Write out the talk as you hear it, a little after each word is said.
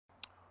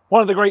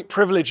One of the great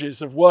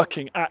privileges of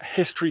working at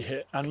History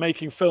Hit and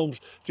making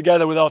films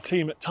together with our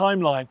team at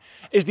Timeline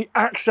is the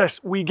access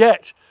we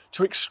get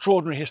to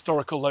extraordinary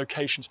historical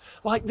locations.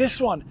 Like this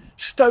one,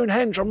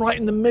 Stonehenge. I'm right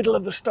in the middle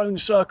of the stone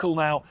circle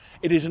now.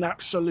 It is an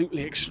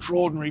absolutely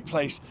extraordinary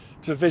place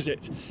to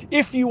visit.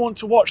 If you want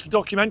to watch the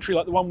documentary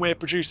like the one we're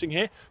producing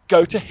here,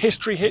 go to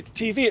History Hit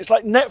TV. It's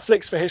like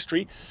Netflix for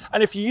history.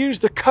 And if you use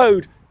the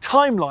code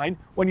TIMELINE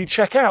when you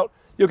check out,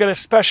 you'll get a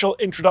special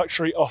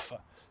introductory offer.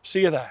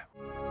 See you there.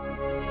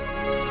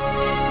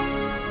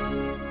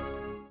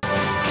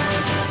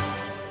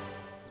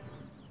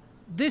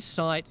 This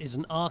site is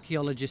an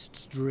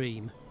archaeologist's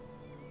dream.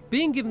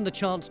 Being given the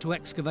chance to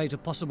excavate a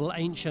possible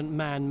ancient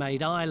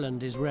man-made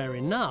island is rare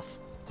enough.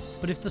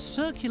 But if the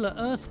circular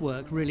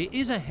earthwork really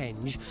is a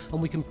henge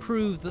and we can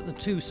prove that the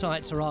two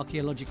sites are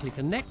archaeologically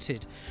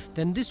connected,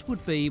 then this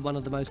would be one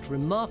of the most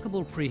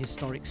remarkable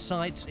prehistoric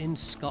sites in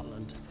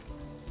Scotland.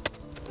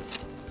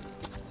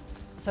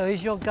 So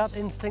is your gut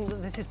instinct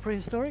that this is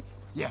prehistoric?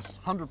 Yes,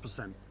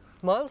 100%.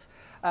 Miles?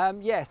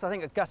 Yes, I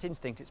think a gut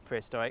instinct it's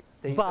prehistoric.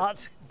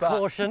 But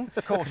caution.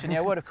 Caution,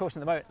 yeah, word of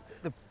caution at the moment.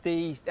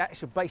 The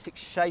actual basic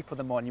shape of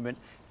the monument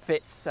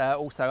fits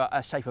also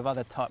a shape of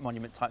other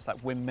monument types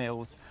like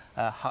windmills,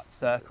 hut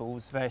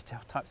circles, various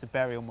types of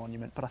burial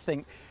monument. But I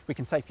think we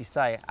can safely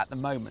say at the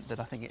moment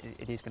that I think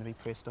it is going to be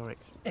prehistoric.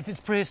 If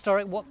it's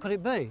prehistoric, what could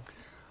it be?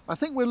 I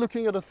think we're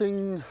looking at a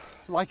thing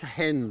like a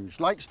henge,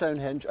 like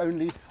Stonehenge,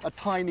 only a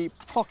tiny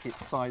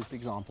pocket-sized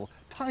example.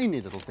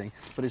 Tiny little thing,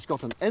 but it's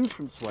got an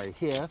entranceway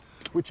here,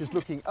 which is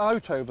looking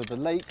out over the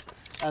lake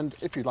and,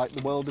 if you like,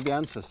 the world of the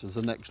ancestors,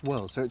 the next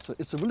world. So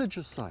it's a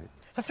religious site.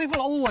 Have people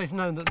always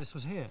known that this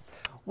was here?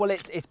 Well,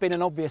 it's been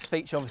an obvious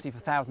feature, obviously, for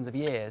thousands of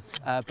years,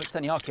 but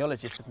certainly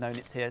archaeologists have known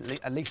it's here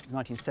at least since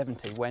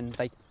 1970, when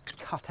they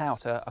cut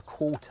out a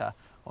quarter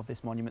of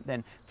this monument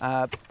then.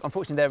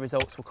 Unfortunately, their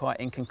results were quite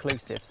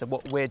inconclusive, so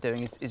what we're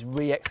doing is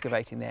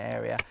re-excavating the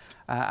area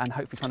and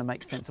hopefully trying to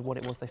make sense of what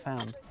it was they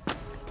found.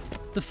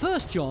 The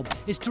first job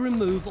is to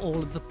remove all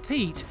of the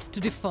peat to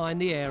define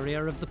the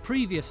area of the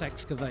previous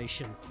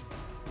excavation.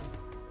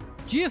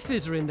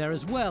 Geophys are in there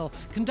as well,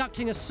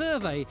 conducting a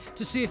survey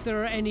to see if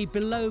there are any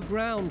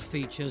below-ground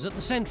features at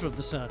the centre of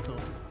the circle.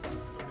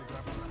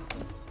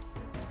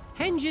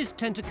 Henges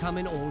tend to come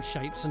in all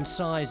shapes and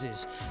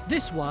sizes.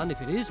 This one,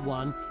 if it is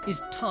one,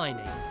 is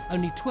tiny,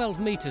 only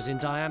 12 metres in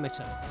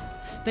diameter.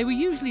 They were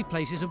usually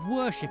places of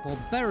worship or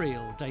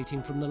burial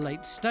dating from the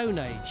late Stone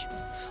Age.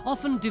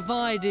 Often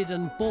divided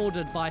and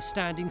bordered by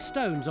standing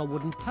stones or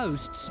wooden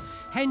posts,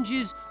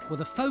 henges were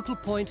the focal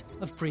point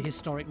of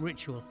prehistoric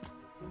ritual.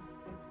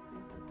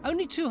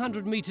 Only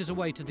 200 metres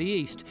away to the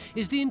east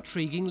is the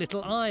intriguing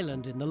little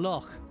island in the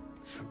loch.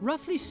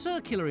 Roughly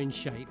circular in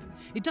shape,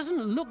 it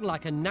doesn't look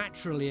like a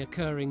naturally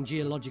occurring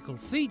geological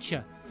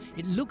feature.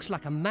 It looks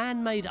like a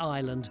man-made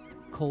island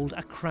called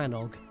a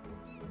crannog.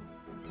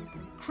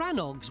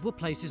 Crannogs were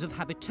places of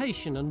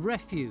habitation and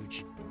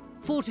refuge.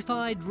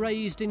 Fortified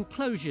raised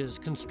enclosures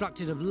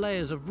constructed of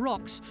layers of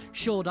rocks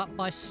shored up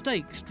by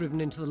stakes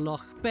driven into the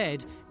loch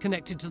bed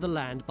connected to the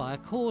land by a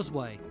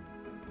causeway.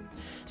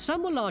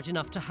 Some were large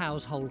enough to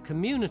house whole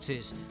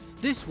communities.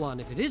 This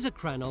one, if it is a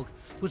crannog,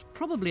 was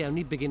probably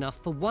only big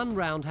enough for one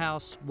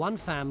roundhouse, one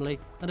family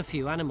and a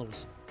few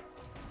animals.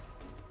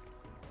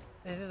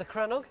 Is it a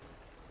crannog?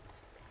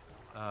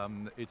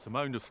 It's a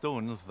mound of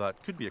stones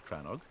that could be a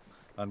crannog.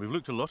 And we've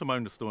looked at a lot of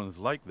mound of stones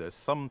like this.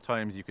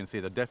 Sometimes you can say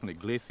they're definitely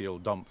glacial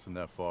dumps and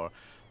therefore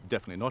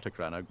definitely not a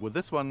crannog. With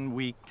this one,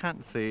 we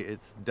can't say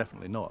it's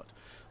definitely not.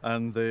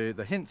 And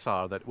the hints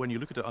are that when you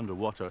look at it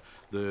underwater,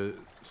 the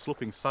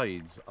sloping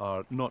sides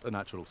are not a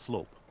natural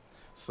slope.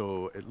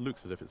 So it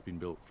looks as if it's been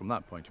built from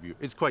that point of view.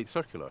 It's quite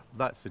circular.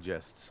 That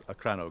suggests a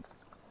crannog.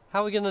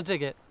 How are we going to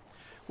dig it?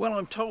 Well,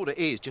 I'm told it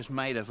is just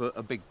made of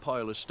a big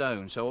pile of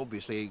stone, so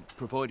obviously,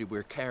 provided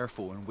we're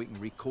careful and we can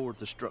record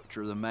the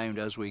structure of the mound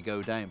as we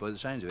go down, by the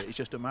sounds of it, it's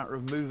just a matter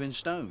of moving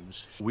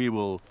stones. We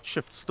will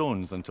shift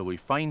stones until we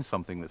find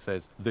something that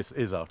says this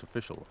is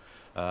artificial.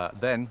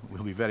 Then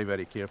we'll be very,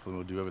 very careful and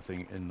we'll do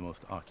everything in the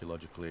most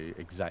archaeologically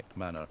exact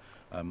manner,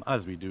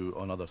 as we do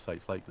on other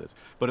sites like this.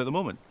 But at the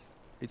moment,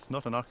 it's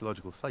not an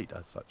archaeological site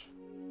as such.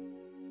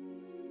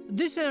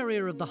 This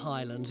area of the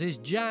Highlands is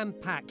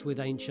jam-packed with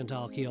ancient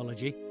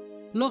archaeology.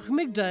 Loch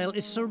Migdale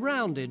is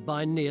surrounded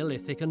by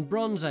Neolithic and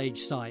Bronze Age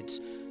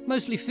sites,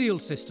 mostly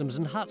field systems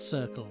and hut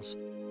circles.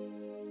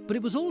 But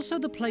it was also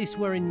the place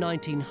where in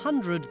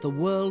 1900 the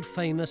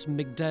world-famous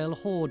Migdale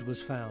hoard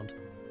was found.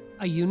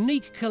 A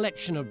unique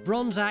collection of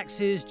bronze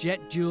axes,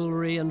 jet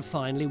jewellery and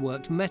finely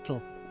worked metal.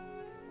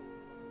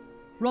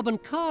 Rob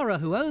and Cara,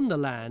 who own the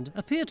land,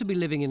 appear to be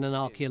living in an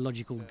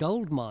archaeological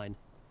gold mine.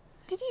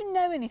 Did you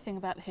know anything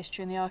about the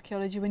history and the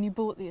archaeology when you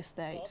bought the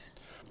estate?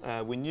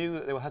 We knew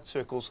that there were hut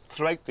circles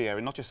throughout the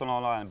area, not just on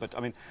our island, but I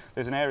mean,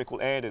 there's an area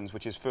called Airdens,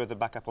 which is further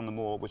back up on the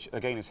moor, which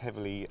again is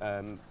heavily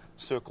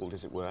circled,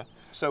 as it were.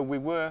 So we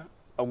were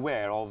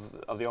aware of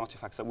the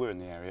artefacts that were in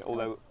the area,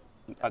 although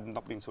had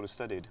not been sort of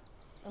studied.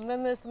 And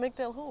then there's the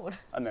Migdale hoard.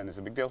 And then there's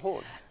the Migdale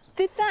hoard.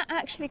 Did that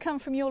actually come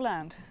from your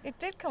land? It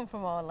did come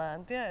from our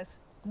land, yes.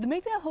 The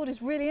Migdale hoard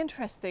is really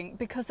interesting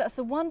because that's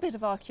the one bit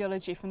of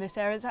archaeology from this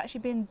area that's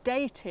actually been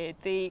dated.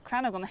 The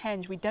Crannog on the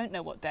henge, we don't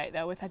know what date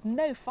though. We've had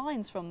no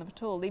finds from them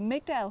at all. The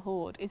Migdale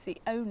hoard is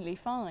the only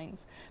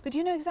finds. But do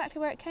you know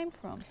exactly where it came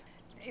from?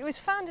 It was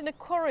found in a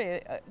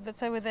quarry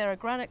that's over there, a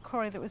granite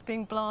quarry that was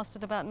being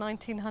blasted about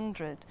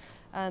 1900.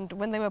 And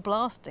when they were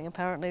blasting,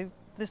 apparently,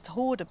 this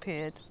hoard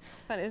appeared.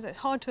 And it's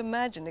hard to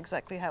imagine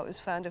exactly how it was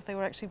found if they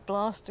were actually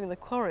blasting the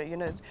quarry. You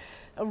know,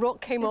 a rock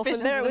came off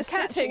and there it was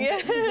sitting.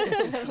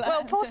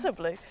 Well,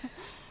 possibly.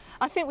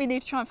 I think we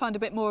need to try and find a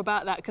bit more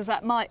about that because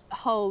that might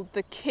hold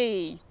the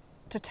key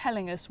to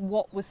telling us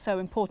what was so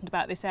important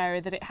about this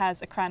area that it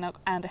has a crannog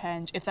and a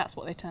henge, if that's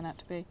what they turn out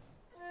to be.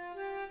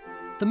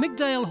 The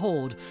Migdale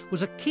hoard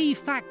was a key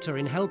factor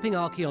in helping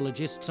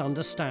archaeologists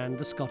understand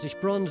the Scottish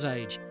Bronze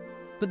Age.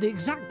 But the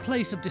exact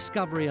place of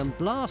discovery and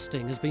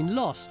blasting has been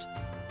lost.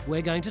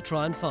 We're going to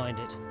try and find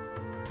it.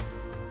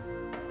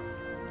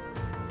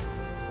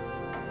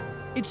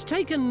 It's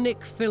taken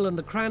Nick, Phil and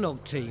the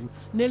Crannog team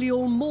nearly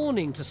all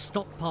morning to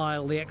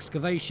stockpile the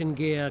excavation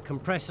gear,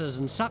 compressors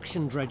and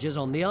suction dredgers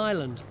on the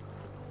island.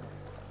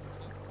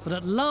 But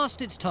at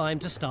last it's time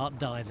to start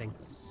diving.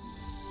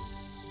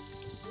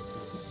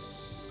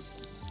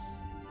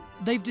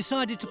 They've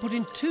decided to put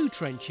in 2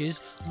 trenches,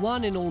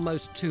 one in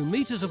almost 2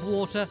 metres of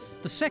water,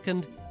 the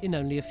second in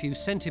only a few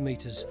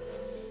centimetres.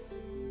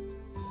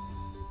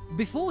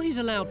 Before he's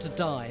allowed to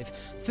dive,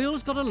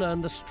 Phil's got to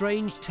learn the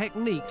strange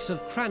techniques of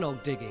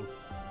crannog digging.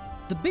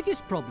 The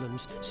biggest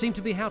problems seem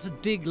to be how to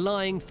dig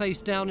lying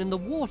face down in the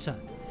water.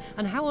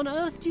 And how on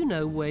earth do you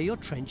know where your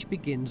trench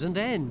begins and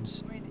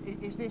ends? I mean,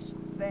 is this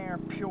there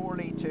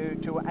purely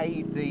to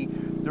aid the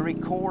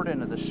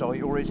recording of the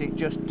site, or is it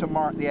just to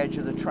mark the edge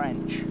of the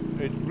trench?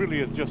 It really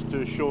is just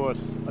to show us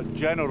a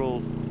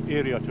general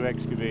area to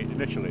excavate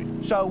initially.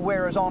 So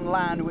whereas on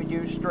land we'd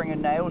use string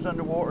and nails,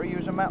 underwater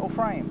use a metal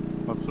frame?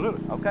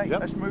 Absolutely. Okay,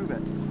 yep. Let's move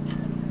it.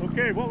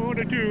 Okay, what we want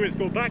to do is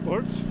go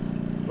backwards.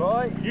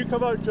 Right. You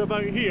come out to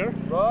about here.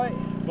 Right.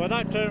 By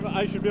that time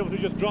I should be able to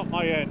just drop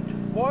my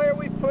end. Why are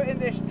we putting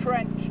this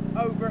trench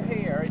over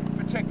here in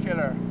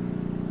particular?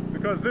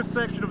 Because this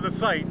section of the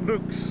site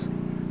looks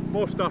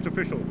most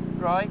artificial.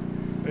 Right.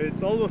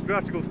 It's almost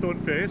vertical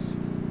stone face.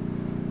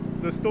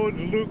 The stones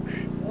look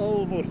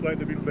almost like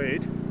they've been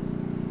laid,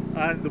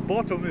 and the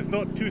bottom is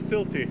not too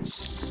silty.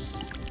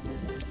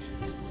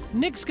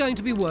 Nick's going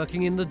to be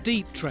working in the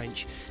deep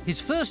trench.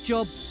 His first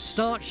job,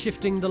 start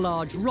shifting the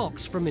large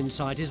rocks from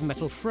inside his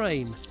metal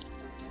frame.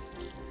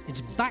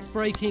 It's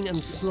back-breaking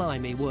and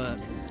slimy work.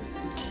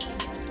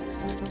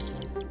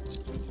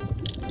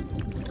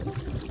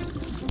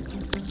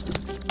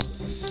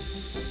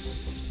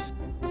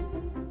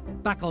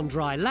 Back on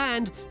dry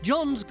land,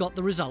 John's got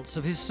the results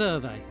of his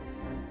survey.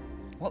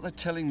 What they're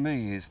telling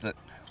me is that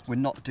we're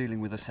not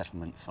dealing with a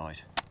settlement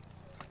site.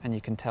 And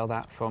you can tell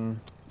that from?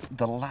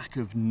 The lack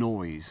of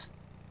noise,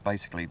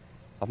 basically.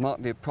 I've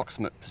marked the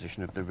approximate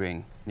position of the ring,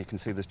 and you can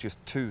see there's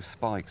just 2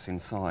 spikes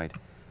inside,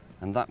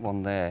 and that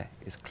one there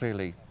is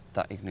clearly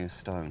that igneous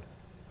stone.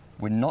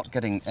 We're not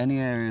getting any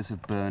areas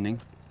of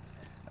burning.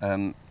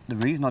 The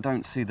reason I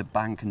don't see the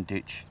bank and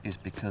ditch is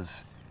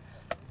because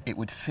it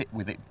would fit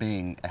with it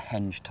being a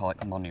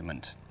henge-type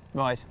monument.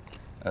 Right.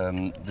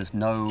 There's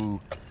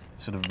no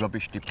sort of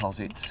rubbish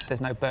deposits.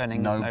 There's no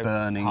burning, no there's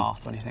burning,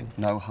 hearth or anything.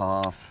 No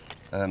hearth.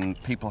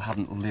 People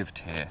haven't lived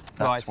here.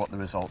 That's Right. what the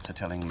results are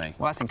telling me.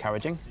 Well, that's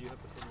encouraging.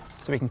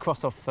 So we can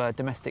cross off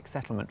domestic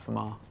settlement from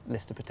our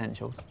list of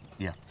potentials.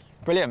 Yeah.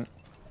 Brilliant.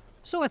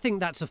 So I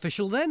think that's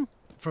official then.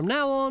 From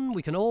now on,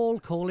 we can all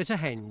call it a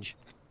henge.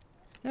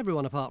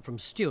 Everyone apart from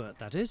Stuart,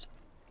 that is.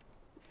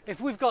 If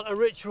we've got a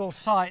ritual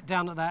site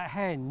down at that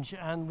henge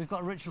and we've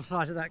got a ritual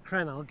site at that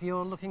Crannog,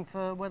 you're looking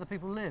for where the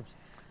people lived.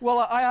 Well,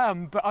 I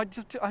am, but I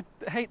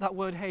hate that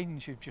word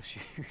henge you've just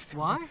used.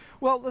 Why?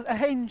 Well, a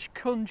henge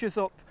conjures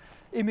up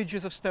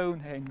images of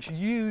Stonehenge,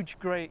 huge,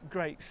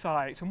 great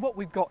site, and what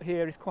we've got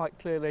here is quite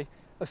clearly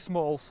a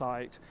small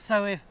site.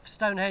 So if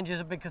Stonehenge is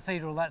a big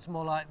cathedral, that's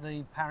more like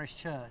the parish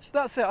church?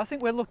 That's it. I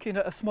think we're looking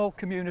at a small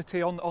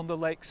community on the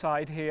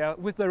lakeside here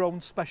with their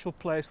own special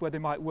place where they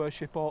might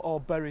worship or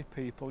bury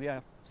people, yeah.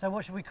 So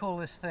what should we call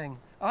this thing?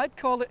 I'd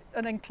call it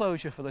an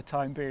enclosure for the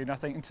time being, I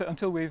think,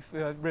 until we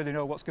really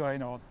know what's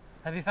going on.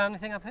 Have you found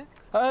anything up here?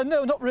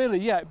 No, not really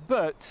yet,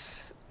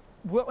 but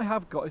what we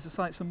have got is the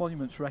Sites and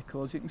Monuments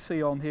records. You can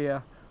see on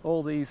here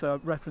all these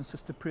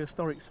references to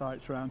prehistoric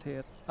sites around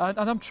here.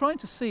 And I'm trying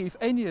to see if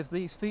any of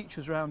these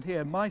features around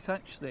here might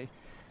actually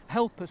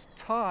help us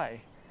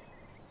tie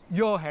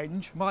your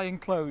henge, my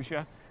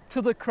enclosure,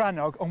 to the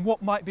Crannog and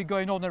what might be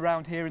going on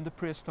around here in the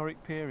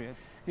prehistoric period.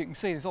 You can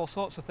see there's all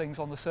sorts of things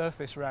on the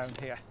surface around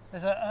here.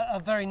 There's a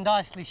very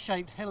nicely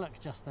shaped hillock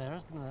just there,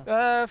 isn't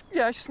there?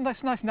 Yeah, it's just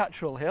a nice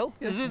natural hill.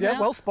 Is it Yeah,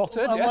 now? well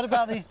spotted. And yeah. what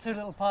about these two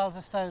little piles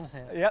of stones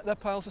here? Yeah, they're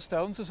piles of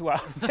stones as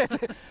well.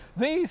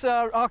 These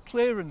are our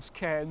clearance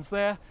cairns.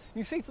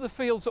 You see to the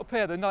fields up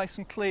here, they're nice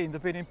and clean,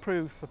 they've been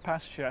improved for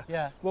pasture.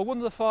 Yeah. Well, one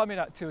of the farming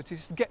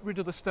activities is to get rid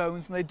of the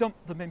stones, and they dump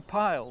them in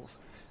piles.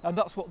 And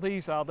that's what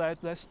these are.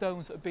 They're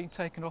stones that have been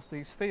taken off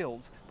these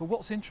fields. But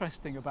what's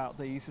interesting about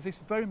these is this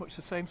is very much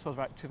the same sort of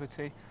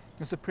activity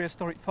as the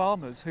prehistoric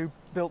farmers who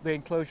built the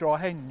enclosure or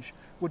henge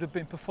would have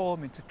been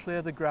performing to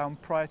clear the ground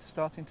prior to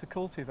starting to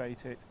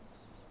cultivate it.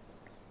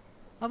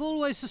 I've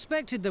always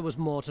suspected there was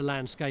more to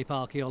landscape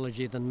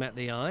archaeology than met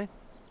the eye.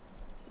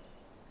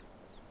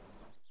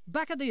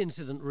 Back at the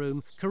incident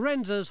room,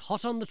 Carenza's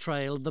hot on the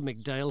trail of the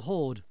Migdale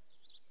hoard.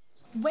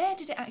 Where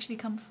did it actually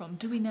come from?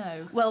 Do we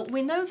know? Well,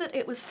 we know that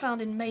it was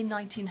found in May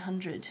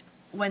 1900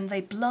 when they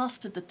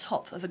blasted the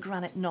top of a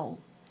granite knoll.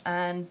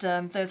 And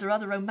there's a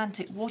rather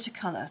romantic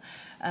watercolour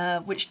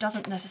which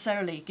doesn't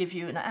necessarily give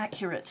you an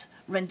accurate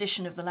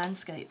rendition of the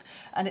landscape.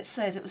 And it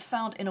says it was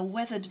found in a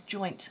weathered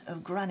joint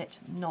of granite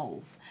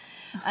knoll.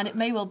 And it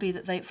may well be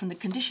that they, from the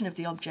condition of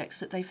the objects,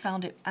 that they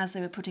found it as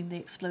they were putting the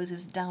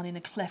explosives down in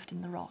a cleft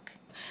in the rock.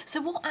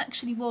 So what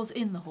actually was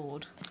in the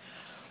hoard?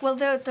 Well,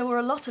 there were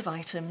a lot of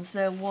items.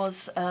 There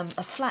was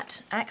a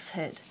flat axe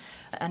head,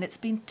 and it's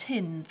been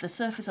tinned. The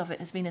surface of it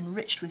has been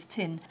enriched with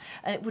tin,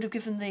 and it would have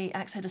given the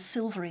axe head a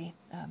silvery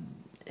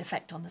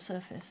effect on the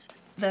surface.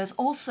 There's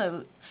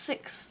also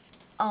 6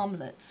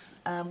 armlets,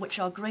 which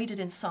are graded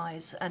in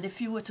size, and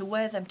if you were to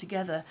wear them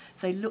together,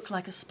 they look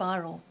like a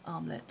spiral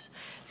armlet.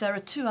 There are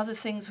 2 other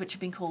things which have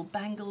been called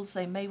bangles.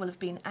 They may well have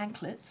been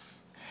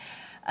anklets.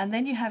 And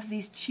then you have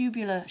these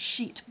tubular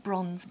sheet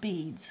bronze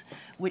beads,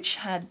 which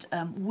had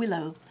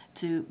willow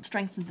to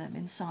strengthen them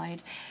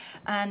inside.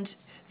 And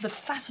the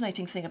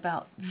fascinating thing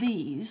about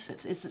these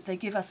is that they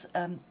give us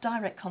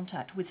direct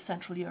contact with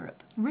Central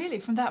Europe. Really?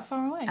 From that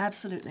far away?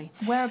 Absolutely.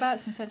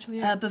 Whereabouts in Central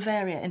Europe?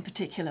 Bavaria in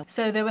particular.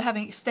 So they were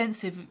having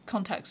extensive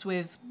contacts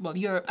with, well,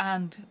 Europe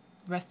and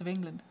the rest of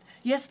England?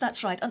 Yes,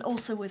 that's right, and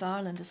also with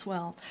Ireland as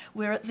well.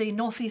 We're at the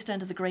northeast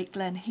end of the Great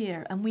Glen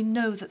here, and we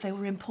know that they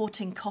were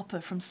importing copper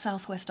from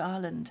southwest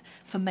Ireland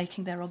for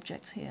making their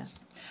objects here.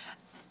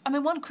 I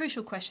mean, one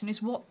crucial question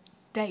is what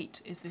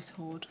date is this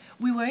hoard?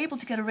 We were able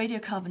to get a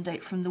radiocarbon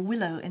date from the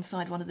willow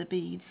inside one of the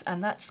beads,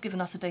 and that's given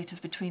us a date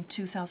of between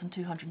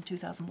 2200 and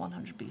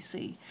 2100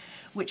 BC,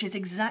 which is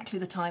exactly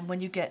the time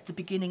when you get the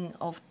beginning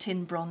of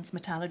tin bronze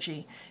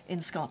metallurgy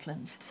in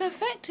Scotland. So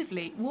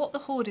effectively, what the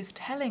hoard is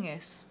telling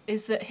us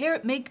is that here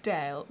at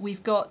Migdale,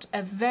 we've got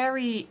a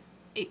very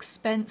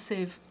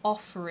expensive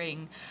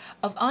offering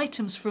of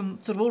items from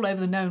sort of all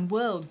over the known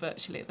world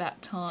virtually at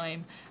that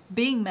time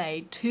being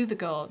made to the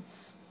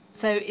gods.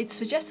 So it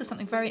suggests there's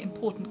something very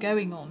important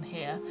going on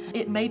here.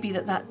 It may be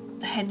that that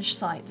henge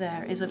site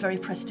there is a very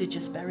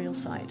prestigious burial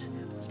site,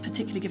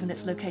 particularly given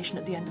its location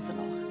at the end of the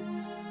loch.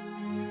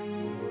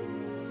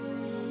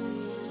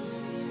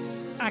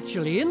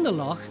 Actually, in the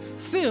loch,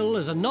 Phil,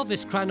 as a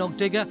novice Crannog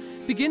digger,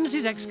 begins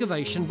his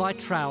excavation by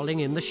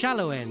troweling in the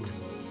shallow end.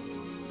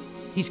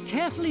 He's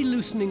carefully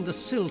loosening the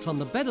silt on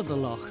the bed of the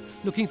loch,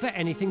 looking for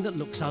anything that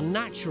looks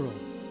unnatural.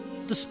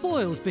 The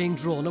spoil's being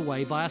drawn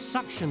away by a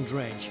suction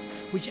dredge,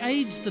 which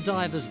aids the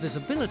diver's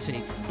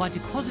visibility by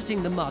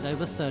depositing the mud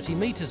over 30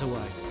 metres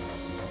away.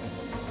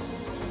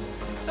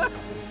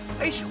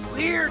 It's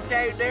weird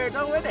down there,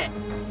 though, isn't it?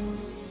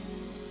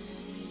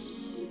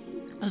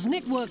 As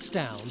Nick works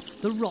down,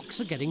 the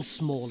rocks are getting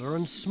smaller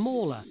and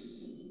smaller.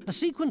 A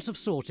sequence of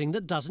sorting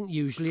that doesn't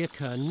usually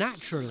occur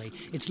naturally.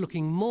 It's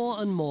looking more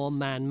and more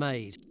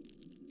man-made.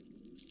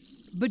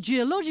 But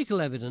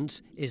geological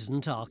evidence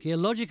isn't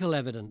archaeological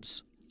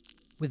evidence.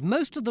 With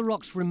most of the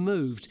rocks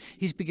removed,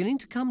 he's beginning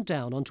to come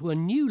down onto a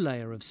new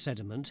layer of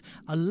sediment,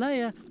 a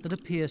layer that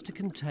appears to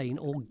contain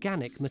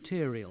organic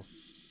material.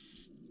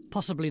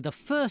 Possibly the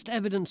first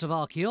evidence of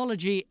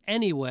archaeology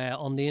anywhere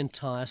on the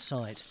entire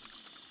site.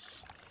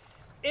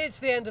 It's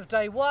the end of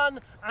day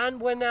 1,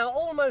 and we're now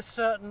almost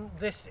certain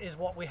this is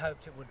what we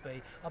hoped it would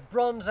be, a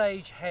Bronze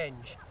Age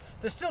henge.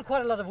 There's still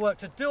quite a lot of work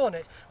to do on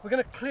it. We're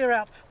going to clear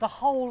out the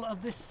whole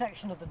of this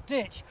section of the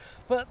ditch,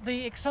 but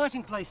the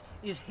exciting place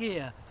is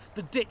here.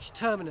 The ditch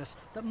terminus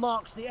that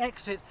marks the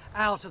exit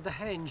out of the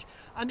henge,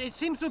 and it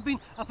seems to have been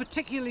a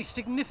particularly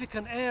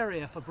significant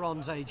area for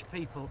Bronze Age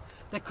people.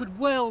 There could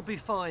well be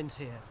finds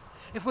here.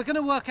 If we're going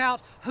to work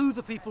out who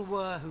the people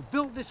were who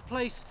built this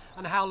place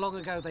and how long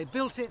ago they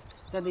built it,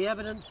 then the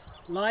evidence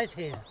lies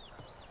here.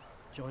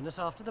 Join us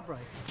after the break.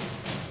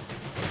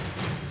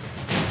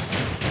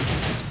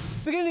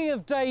 Beginning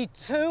of day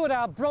 2 at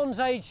our Bronze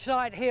Age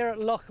site here at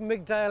Loch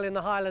Migdale in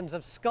the Highlands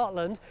of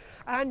Scotland.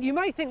 And you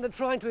may think that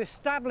trying to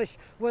establish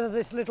whether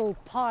this little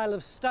pile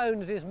of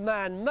stones is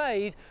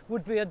man-made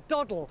would be a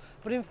doddle,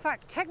 but in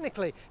fact,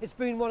 technically, it's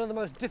been one of the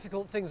most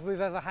difficult things we've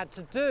ever had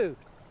to do.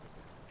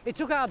 It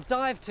took our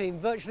dive team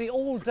virtually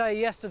all day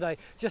yesterday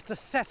just to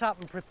set up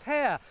and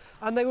prepare,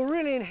 and they were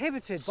really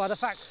inhibited by the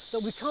fact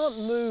that we can't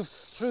move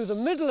through the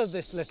middle of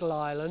this little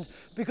island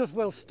because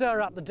we'll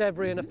stir up the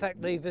debris and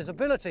affect the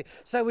visibility.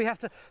 So we have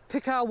to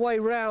pick our way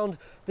round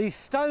these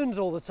stones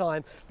all the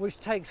time, which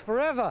takes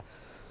forever.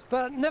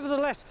 But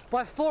nevertheless,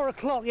 by 4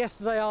 o'clock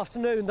yesterday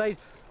afternoon, they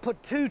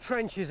put 2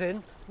 trenches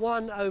in,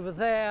 one over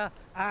there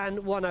and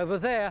one over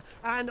there,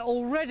 and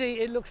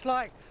already it looks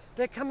like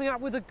they're coming up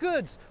with the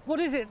goods. What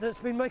is it that's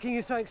been making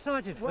you so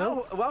excited,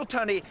 Phil? Well,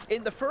 Tony,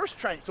 in the first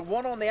trench, the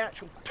one on the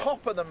actual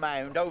top of the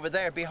mound over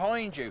there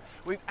behind you,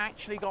 we've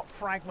actually got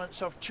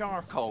fragments of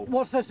charcoal.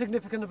 What's so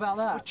significant about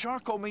that? Well,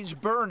 charcoal means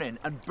burning,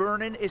 and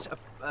burning is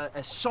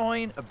a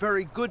sign, a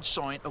very good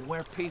sign of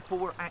where people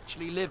were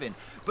actually living.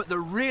 But the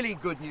really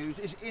good news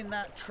is in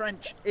that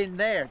trench in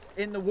there,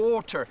 in the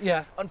water.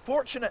 Yeah.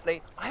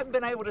 Unfortunately, I haven't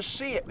been able to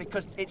see it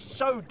because it's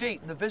so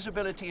deep and the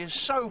visibility is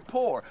so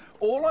poor.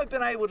 All I've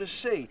been able to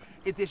see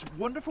is this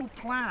wonderful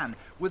plan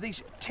with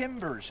these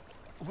timbers.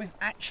 We've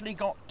actually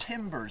got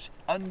timbers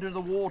under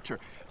the water.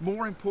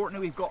 More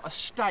importantly, we've got a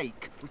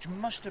stake, which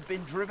must have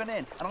been driven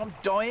in, and I'm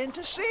dying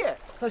to see it.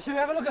 So should we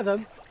have a look at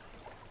them?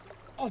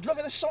 Oh, look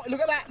at the side, look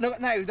at that, look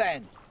at now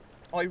then.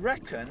 I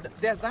reckon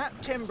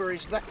that timber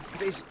is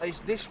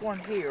this one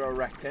here, I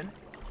reckon.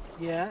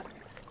 Yeah.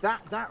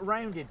 That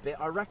rounded bit,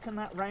 I reckon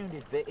that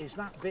rounded bit is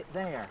that bit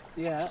there.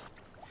 Yeah.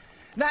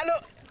 Now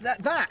look,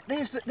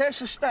 there's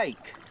the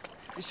stake.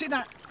 You see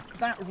that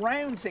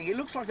round thing? It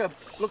looks like a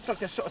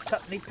sort of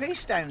tuppenny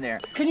piece down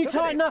there. Can you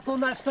tighten up on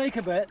that stake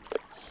a bit?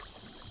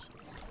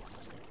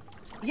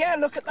 Yeah,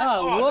 look at that.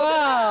 Oh,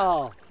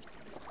 wow!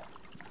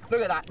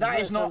 Look at that. That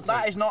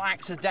is not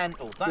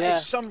accidental. That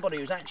is somebody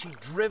who's actually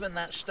driven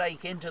that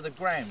stake into the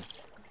ground.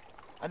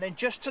 And then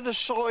just to the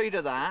side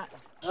of that.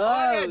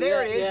 Oh yeah,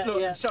 there it is. Yeah,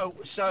 look. yeah.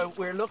 So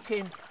we're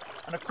looking,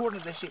 and according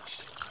to this,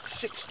 it's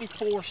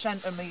 64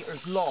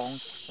 centimetres long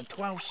and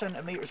 12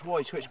 centimetres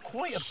wide, so it's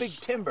quite a big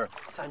timber.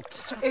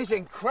 Fantastic. It's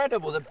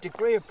incredible, the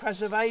degree of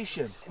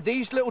preservation.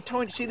 These little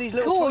tiny, see these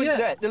little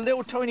the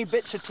little tiny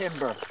bits of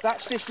timber.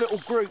 That's this little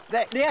group.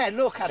 Yeah,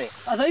 look at it.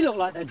 Oh, they look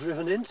like they're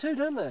driven into,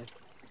 don't they?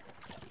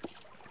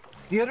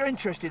 The other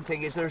interesting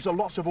thing is there's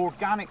lots of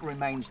organic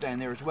remains down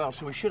there as well,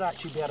 so we should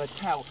actually be able to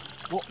tell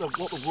what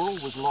the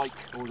world was like,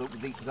 or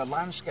the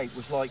landscape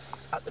was like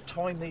at the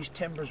time these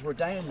timbers were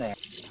down there.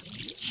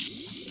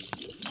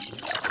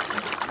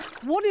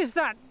 What is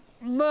that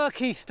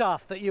murky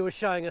stuff that you were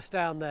showing us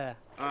down there?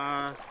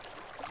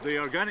 The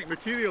organic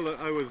material that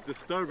I was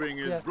disturbing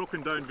is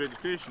broken down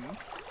vegetation,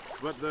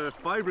 but the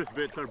fibrous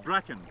bits are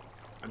bracken.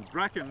 And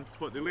bracken's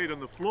what they laid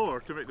on the floor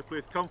to make the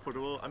place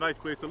comfortable, a nice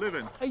place to live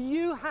in. Are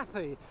you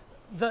happy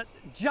that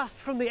just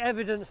from the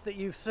evidence that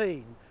you've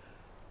seen,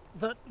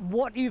 that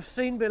what you've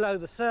seen below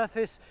the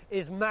surface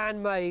is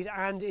man-made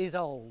and is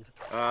old?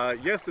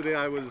 Yesterday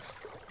I was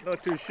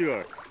not too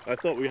sure. I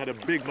thought we had a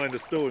big mound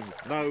of stones.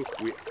 Now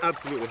we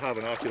absolutely have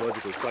an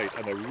archaeological site,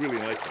 and a really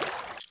nice one.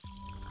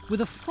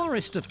 With a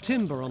forest of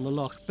timber on the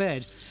loch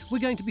bed, we're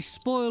going to be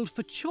spoiled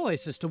for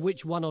choice as to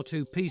which 1 or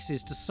 2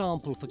 pieces to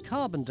sample for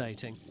carbon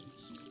dating.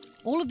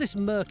 All of this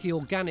murky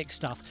organic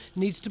stuff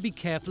needs to be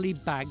carefully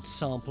bagged,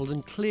 sampled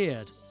and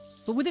cleared.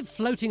 But with it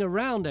floating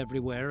around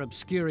everywhere,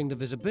 obscuring the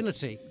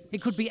visibility,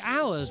 it could be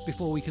hours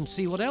before we can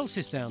see what else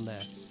is down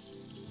there.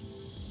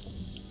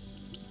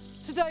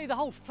 Today, the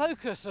whole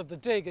focus of the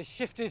dig has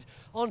shifted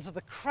onto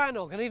the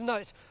Crannog, and even though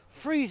it's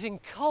freezing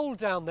cold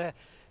down there,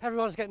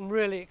 everyone's getting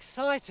really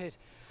excited.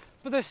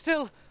 But there's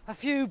still a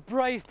few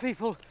brave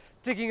people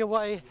digging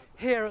away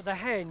here at the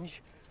henge.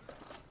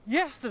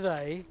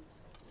 Yesterday,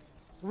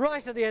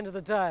 right at the end of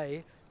the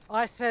day,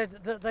 I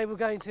said that they were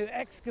going to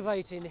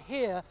excavate in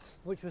here,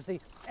 which was the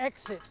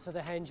exit to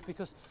the henge,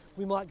 because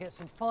we might get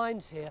some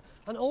finds here,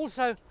 and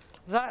also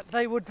that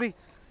they would be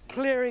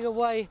clearing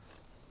away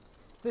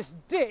this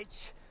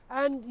ditch.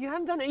 And you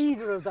haven't done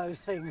either of those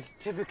things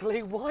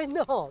typically. Why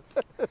not?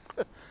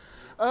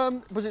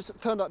 But it's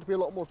turned out to be a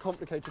lot more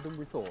complicated than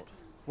we thought.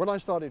 When I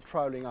started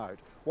troweling out,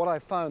 what I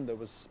found, there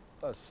was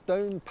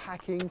stone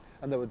packing,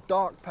 and there were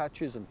dark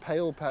patches and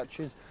pale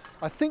patches.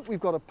 I think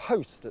we've got a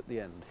post at the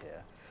end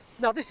here.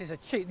 Now this is a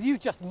cheat. You've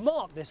just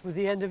marked this with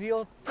the end of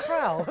your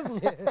trowel,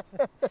 haven't you?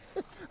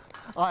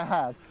 I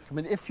have. I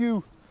mean, if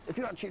you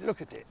actually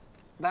look at it,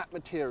 that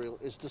material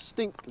is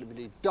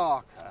distinctly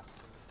darker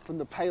from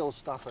the pale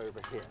stuff over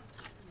here.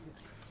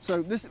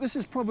 So this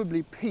is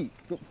probably peat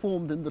that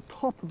formed in the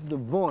top of the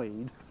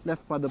void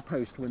left by the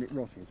post when it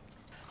rotted.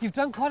 You've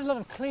done quite a lot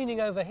of cleaning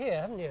over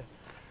here, haven't you?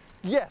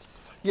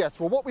 Yes, yes.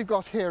 Well, what we've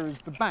got here is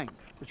the bank,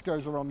 which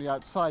goes around the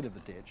outside of the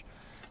ditch.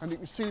 And you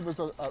can see there's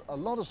a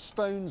lot of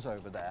stones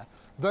over there.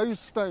 Those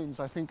stones,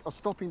 I think, are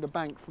stopping the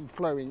bank from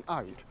flowing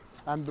out.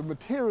 And the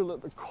material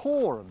at the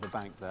core of the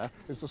bank there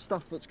is the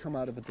stuff that's come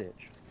out of the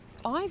ditch.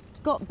 I've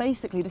got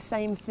basically the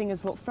same thing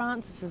as what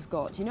Francis has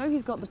got. You know,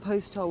 he's got the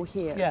post hole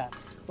here. Yeah.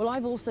 Well,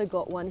 I've also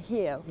got one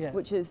here, yeah,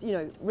 which is, you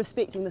know,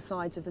 respecting the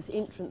sides of this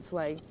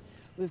entranceway.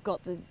 We've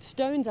got the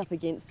stones up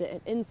against it,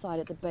 and inside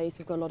at the base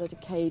we've got a lot of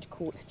decayed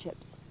quartz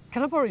chips.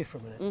 Can I borrow you for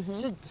a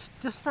minute?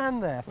 Just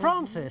stand there.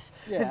 Francis,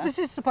 Yeah. if this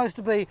is supposed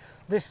to be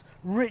this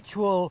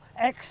ritual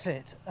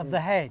exit of the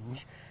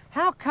henge,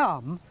 how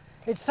come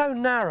it's so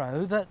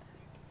narrow that,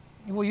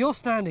 well, you're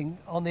standing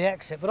on the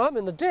exit, but I'm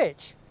in the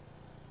ditch?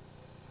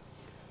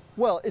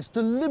 Well, it's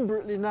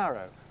deliberately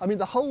narrow. I mean,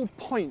 the whole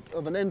point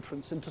of an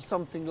entrance into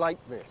something like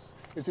this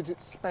is that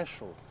it's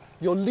special.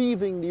 You're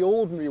leaving the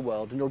ordinary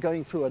world and you're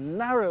going through a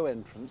narrow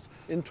entrance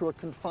into a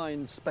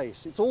confined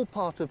space. It's all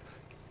part of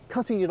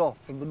cutting it off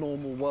from the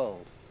normal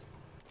world.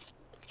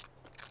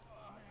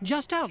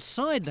 Just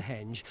outside the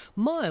henge,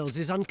 Miles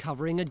is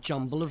uncovering a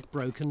jumble of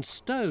broken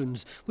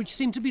stones, which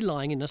seem to be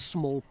lying in a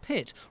small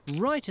pit,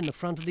 right in the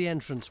front of the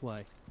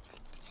entranceway.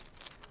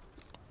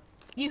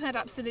 You had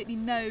absolutely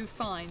no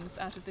finds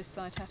out of this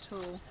site at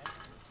all?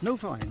 No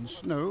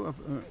finds, no,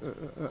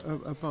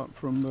 apart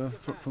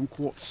from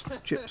quartz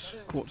chips.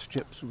 Quartz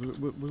chips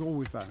was all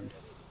we found.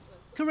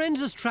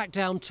 Carenza's tracked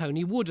down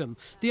Tony Woodham,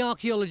 the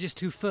archaeologist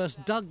who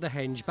first dug the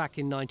henge back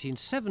in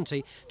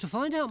 1970, to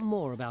find out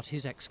more about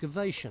his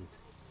excavation.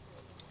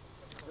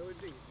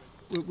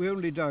 We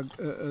only dug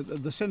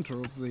the centre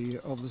of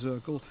the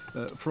circle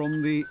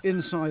from the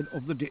inside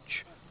of the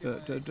ditch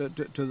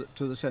to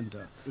the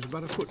centre. It was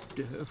about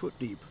a foot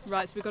deep.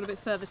 Right, so we've got a bit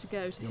further to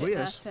go to hit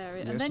yes. that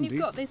area. Yes, and then indeed.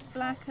 you've got this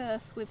black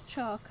earth with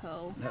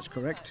charcoal. That's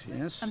correct,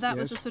 yes. And that yes.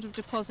 was a sort of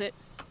deposit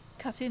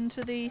cut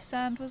into the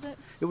sand, was it?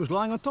 It was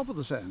lying on top of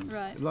the sand.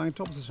 Right. Lying on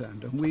top of the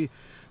sand, and we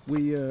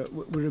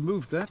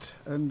removed that,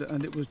 and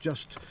it was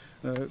just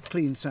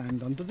clean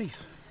sand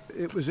underneath.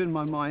 It was in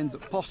my mind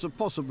that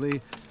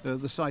possibly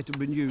the site had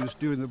been used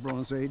during the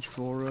Bronze Age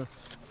for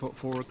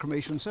a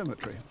cremation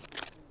cemetery.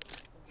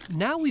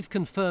 Now we've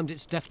confirmed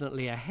it's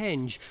definitely a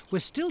henge, we're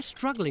still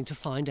struggling to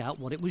find out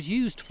what it was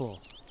used for.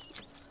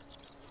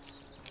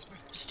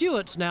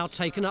 Stuart's now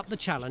taken up the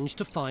challenge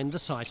to find the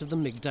site of the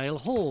Migdale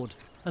hoard,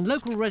 and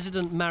local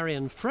resident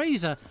Marion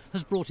Fraser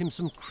has brought him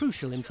some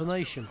crucial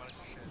information.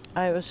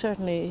 I was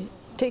certainly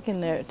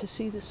taken there to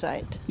see the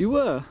site. You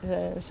were?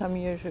 Some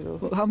years ago.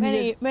 Well, how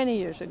many many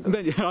years ago.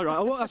 All right, I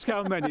won't ask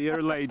how many, you're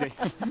a lady.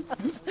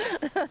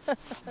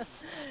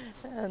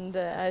 And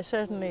I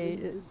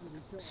certainly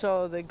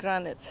saw the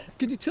granite.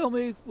 Can you tell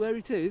me where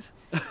it is?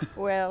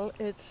 Well,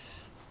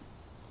 it's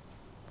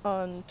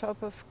on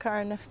top of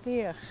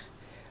Crannog,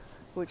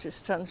 which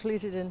is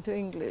translated into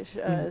English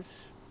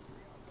as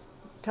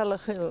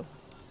Talachil.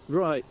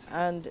 Right.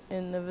 And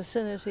in the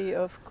vicinity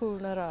of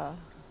Coolnara.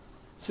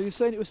 So you're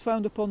saying it was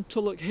found up on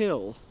Tulloch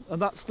Hill,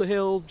 and that's the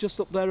hill just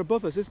up there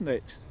above us, isn't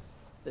it?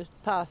 The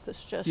path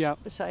is just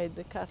beside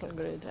the cattle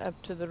grid, up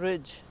to the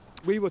ridge.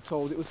 We were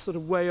told it was sort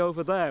of way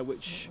over there,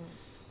 which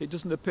it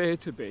doesn't appear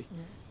to be.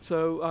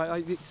 So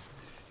it's,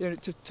 you know,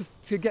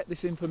 to get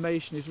this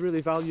information is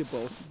really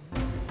valuable.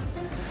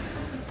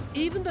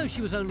 Even though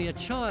she was only a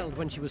child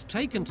when she was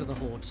taken to the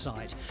hoard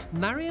site,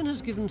 Marion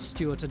has given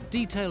Stuart a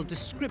detailed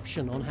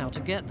description on how to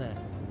get there.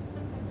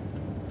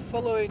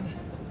 Following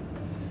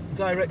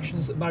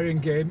directions that Marion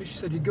gave me, she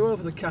said you go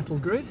over the cattle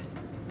grid,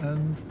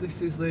 and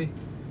this is the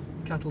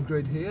cattle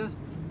grid here,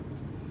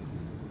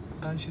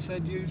 and she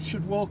said you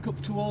should walk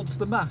up towards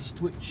the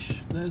mast, which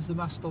there's the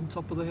mast on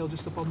top of the hill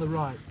just up on the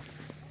right.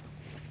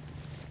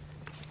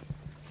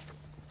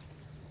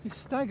 It's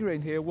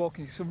staggering here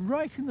walking, so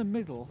right in the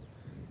middle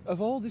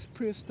of all this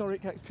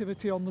prehistoric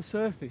activity on the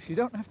surface. You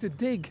don't have to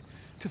dig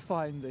to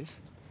find this.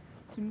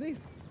 And these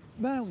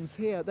mounds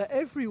here, they're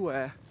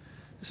everywhere.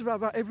 It's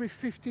about every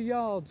 50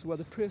 yards where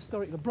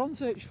the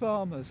Bronze Age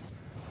farmers,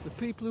 the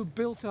people who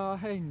built our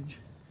henge,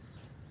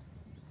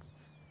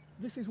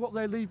 this is what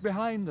they leave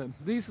behind them.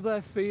 These are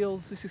their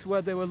fields, this is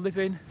where they were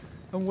living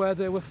and where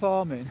they were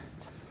farming.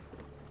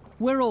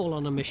 We're all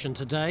on a mission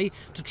today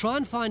to try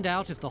and find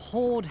out if the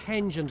hoard,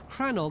 henge and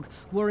Crannog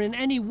were in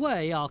any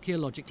way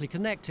archaeologically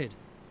connected.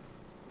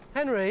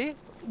 Henry,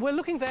 we're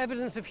looking for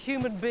evidence of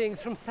human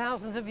beings from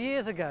thousands of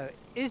years ago.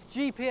 Is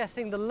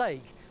GPSing the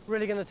lake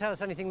really going to tell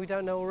us anything we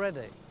don't know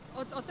already?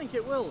 I think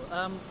it will.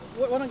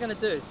 What I'm going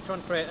to do is try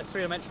and create a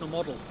three-dimensional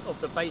model of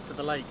the base of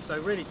the lake,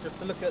 so really just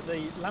to look at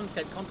the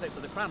landscape context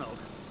of the Crannog.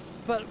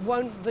 But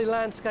won't the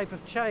landscape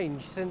have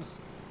changed since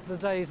the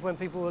days when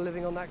people were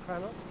living on that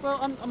Crannog? Well,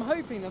 I'm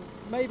hoping that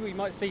maybe we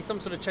might see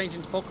some sort of change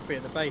in topography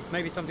at the base,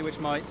 maybe something which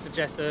might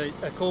suggest a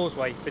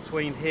causeway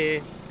between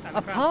here and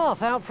a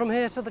path out from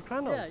here to the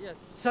Crannog? Yeah,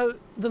 yes. So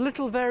the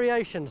little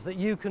variations that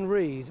you can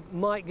read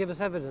might give us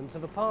evidence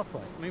of a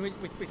pathway? I mean,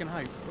 we can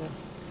hope. Yeah.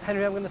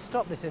 Henry, I'm going to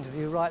stop this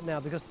interview right now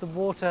because the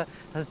water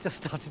has just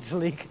started to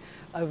leak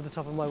over the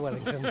top of my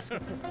Wellingtons.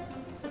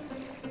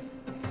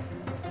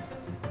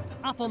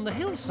 Up on the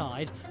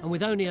hillside, and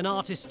with only an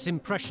artist's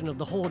impression of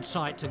the hoard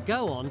site to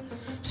go on,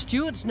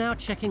 Stuart's now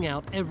checking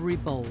out every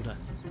boulder.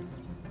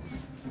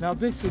 Now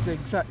this is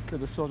exactly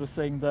the sort of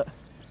thing that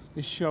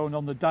is shown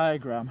on the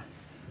diagram,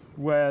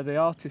 where the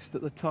artist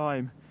at the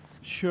time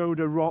showed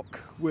a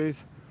rock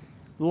with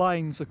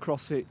lines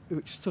across it,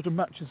 which sort of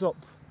matches up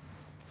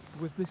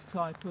with this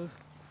type of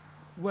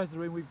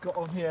weathering we've got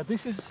on here.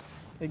 This is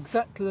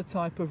exactly the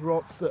type of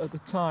rock that at the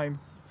time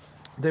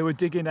they were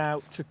digging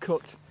out to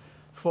cut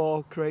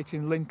for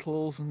creating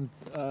lintels and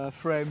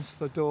frames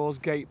for doors,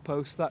 gate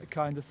posts, that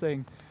kind of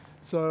thing.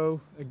 So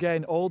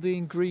again, all the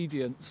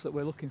ingredients that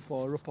we're looking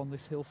for are up on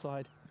this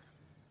hillside.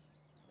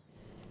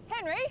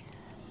 Henry?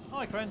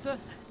 Hi, Crancer.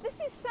 This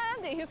is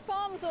Sandy, who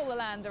farms all the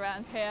land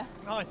around here.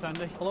 Hi,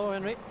 Sandy. Hello,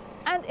 Henry.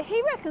 And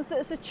he reckons that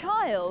as a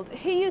child,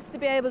 he used to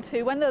be able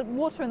to, when the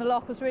water in the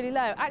loch was really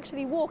low,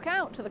 actually walk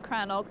out to the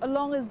Crannog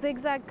along a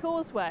zigzag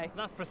causeway.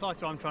 That's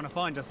precisely what I'm trying to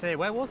find just here.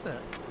 Where was it?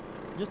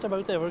 Just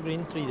about the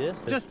evergreen tree there.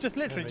 Just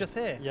literally just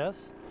here? Yes.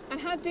 And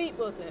how deep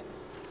was it?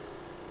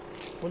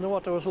 When the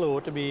water was low,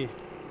 to be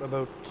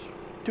about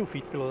 2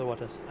 feet below the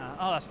water.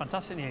 Oh, that's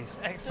fantastic news.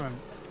 Excellent.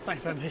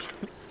 Thanks, Sandy.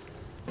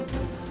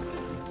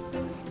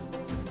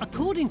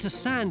 According to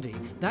Sandy,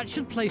 that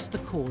should place the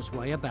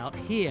causeway about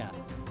here.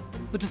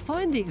 But to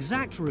find the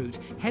exact route,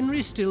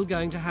 Henry's still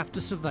going to have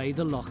to survey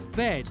the loch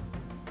bed.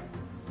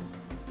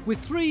 With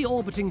 3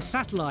 orbiting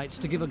satellites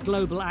to give a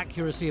global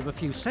accuracy of a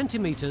few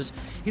centimetres,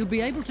 he'll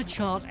be able to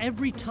chart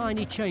every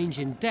tiny change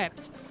in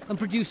depth and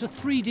produce a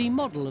 3D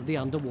model of the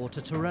underwater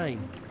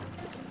terrain.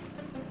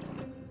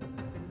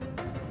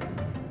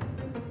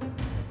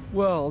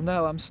 Well,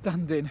 now I'm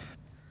standing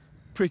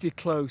pretty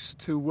close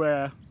to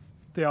where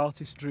the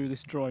artist drew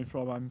this drawing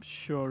from, I'm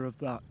sure of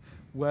that,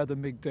 where the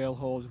Migdale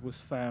hoard was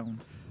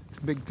found. It's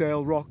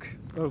Migdale Rock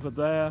over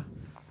there.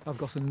 I've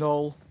got a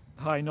knoll,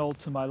 high knoll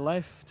to my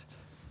left.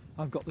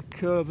 I've got the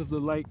curve of the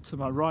lake to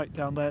my right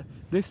down there.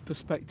 This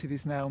perspective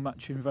is now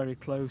matching very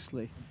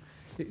closely.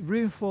 It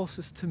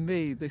reinforces to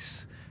me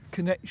this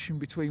connection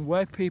between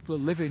where people are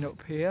living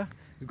up here,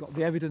 we've got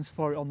the evidence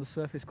for it on the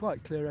surface,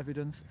 quite clear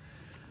evidence,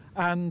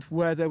 and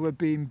where they were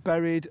being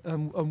buried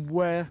and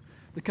where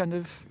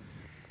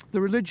the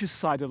religious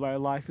side of their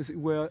life, as it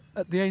were,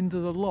 at the end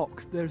of the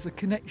loch. There's a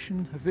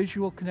connection, a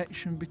visual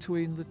connection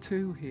between the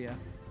two here.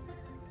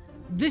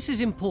 This is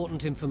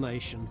important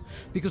information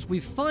because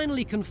we've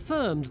finally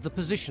confirmed the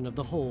position of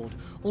the hoard,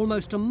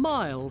 almost a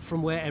mile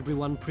from where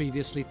everyone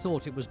previously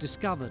thought it was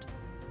discovered.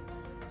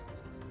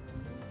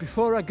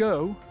 Before I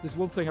go, there's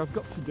one thing I've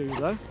got to do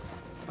though.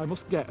 I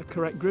must get a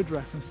correct grid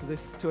reference to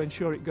this to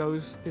ensure it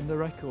goes in the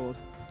record.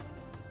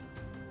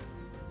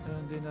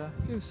 And in a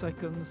few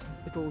seconds,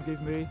 it'll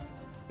give me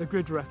a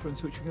grid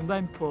reference which we can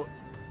then put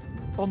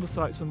on the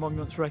Sites and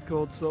Monuments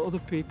record so other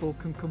people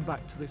can come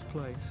back to this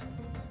place.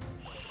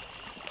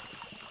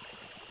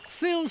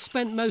 Phil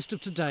spent most of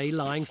today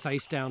lying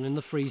face down in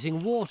the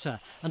freezing water,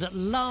 and at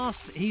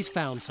last he's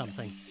found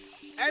something.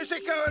 How's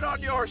it going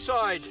on your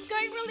side? It's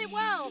going really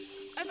well.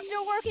 I'm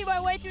still working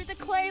my way through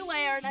the clay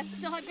layer, and I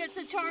still have bits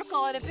of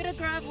charcoal and a bit of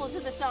gravel to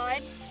the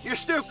side. You're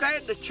still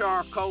getting the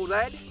charcoal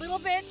then? Little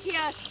bits,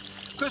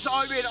 yes. Because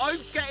I mean, I'm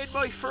getting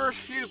my first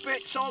few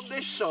bits on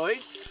this side,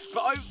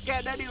 but I'm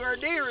getting anywhere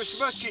near as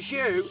much as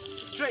you.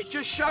 So it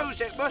just shows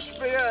it must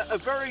be a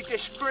very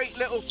discreet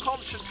little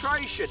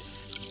concentration.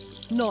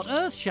 Not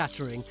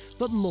earth-shattering,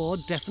 but more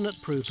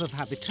definite proof of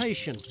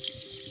habitation.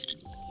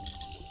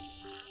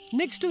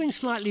 Nick's doing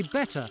slightly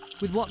better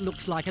with what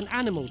looks like an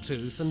animal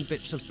tooth and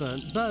bits of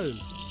burnt bone.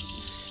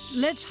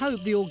 Let's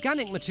hope the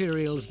organic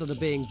materials that are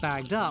being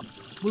bagged up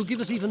will give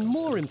us even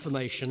more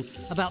information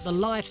about the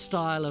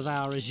lifestyle of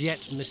our as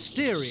yet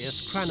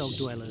mysterious Crannog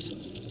dwellers.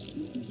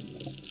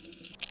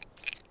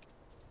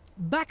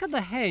 Back at the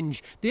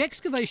henge, the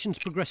excavation's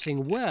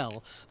progressing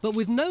well, but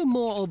with no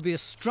more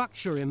obvious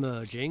structure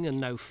emerging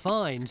and no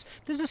finds,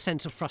 there's a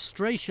sense of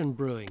frustration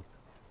brewing.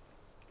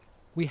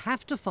 We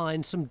have to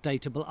find some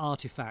datable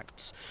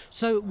artefacts,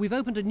 so we've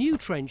opened a new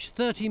trench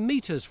 30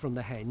 metres from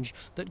the henge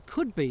that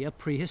could be a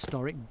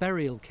prehistoric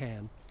burial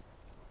cairn.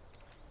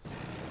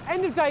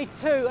 End of day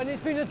 2, and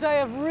it's been a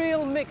day of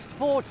real mixed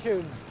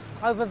fortunes.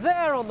 Over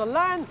there on the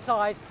land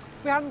side,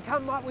 we haven't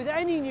come up with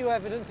any new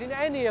evidence in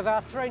any of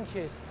our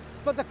trenches.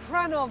 But the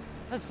Crannog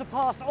has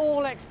surpassed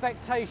all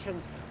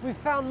expectations. We've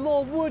found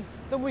more wood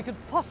than we could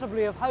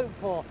possibly have hoped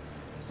for.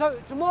 So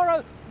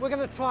tomorrow we're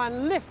going to try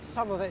and lift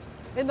some of it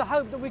in the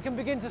hope that we can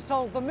begin to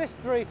solve the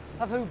mystery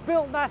of who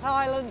built that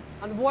island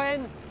and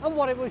when and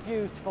what it was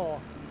used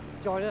for.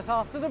 Join us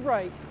after the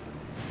break.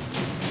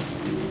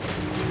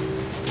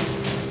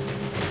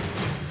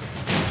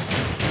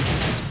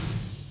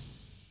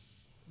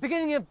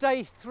 Beginning of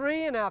day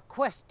 3 in our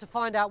quest to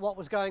find out what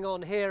was going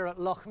on here at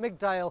Loch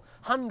Migdale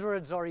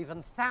hundreds or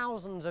even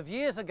thousands of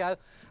years ago,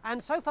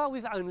 and so far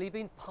we've only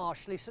been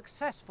partially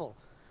successful.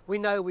 We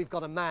know we've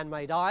got a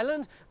man-made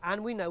island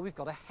and we know we've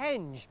got a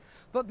henge,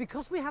 but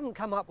because we haven't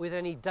come up with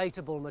any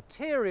datable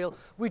material,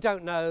 we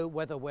don't know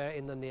whether we're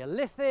in the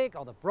Neolithic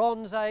or the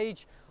Bronze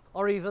Age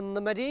or even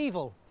the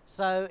medieval.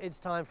 So it's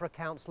time for a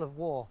council of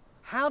war.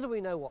 How do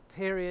we know what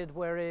period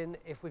we're in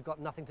if we've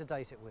got nothing to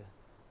date it with?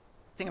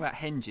 The thing about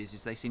henges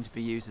is they seem to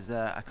be used as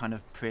a kind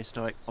of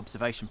prehistoric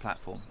observation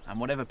platform,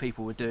 and whatever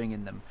people were doing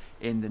in them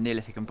in the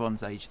Neolithic and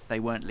Bronze Age, they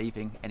weren't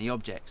leaving any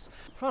objects.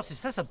 Francis,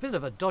 that's a bit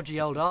of a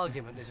dodgy old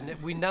argument, isn't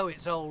it? We know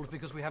it's old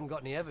because we haven't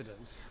got any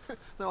evidence.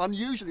 No,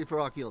 unusually for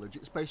archaeology,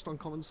 it's based on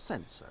common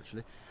sense,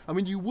 actually. I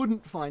mean, you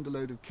wouldn't find a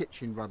load of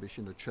kitchen rubbish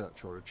in a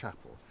church or a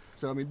chapel.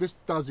 So, I mean, this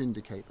does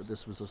indicate that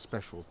this was a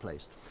special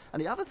place. And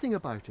the other thing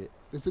about it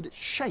is that its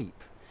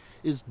shape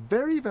is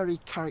very, very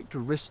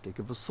characteristic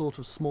of the sort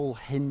of small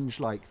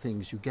henge-like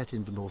things you get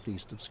in the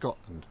northeast of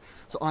Scotland.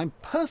 So I'm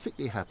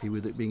perfectly happy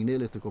with it being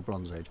Neolithic or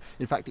Bronze Age.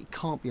 In fact, it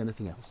can't be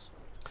anything else.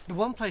 The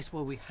one place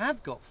where we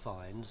have got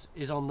finds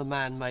is on the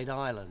man-made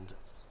island.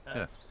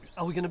 Yeah.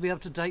 Are we going to be able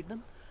to date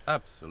them?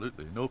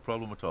 Absolutely, no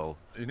problem at all.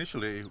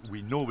 Initially,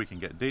 we know we can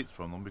get dates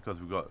from them because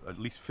we've got at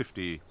least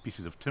 50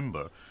 pieces of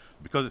timber.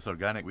 Because it's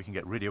organic, we can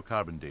get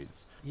radiocarbon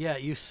dates. Yeah,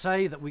 you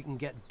say that we can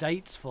get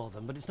dates for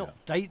them, but it's not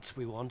dates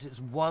we want,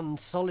 it's one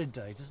solid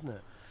date, isn't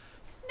it?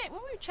 Nick, when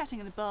we were chatting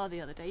in the bar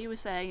the other day, you were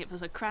saying if it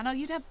was a Crannog,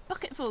 you'd have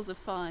bucketfuls of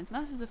finds,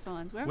 masses of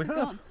finds. Where have we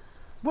gone?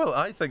 Well,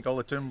 I think all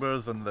the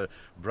timbers and the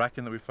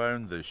bracken that we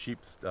found, the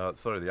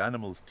the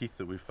animals' teeth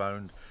that we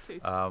found,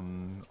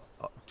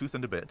 tooth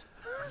and a bit,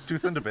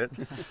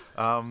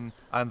 and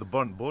the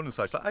burnt bone and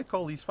such. I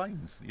call these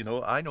finds. You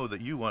know, I know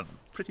that you want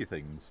pretty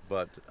things,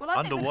 but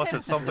underwater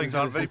some things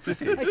aren't very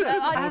pretty.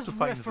 As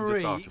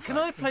referee, can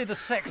I play the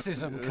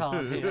sexism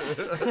card here?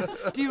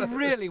 Do you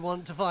really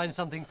want to find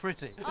something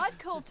pretty? I'd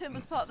call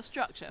timbers part of the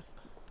structure.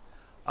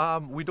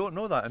 We don't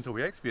know that until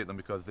we excavate them,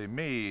 because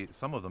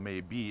some of them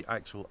may be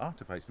actual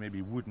artifacts,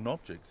 maybe wooden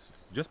objects.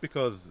 Just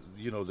because,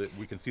 you know, that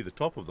we can see the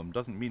top of them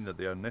doesn't mean that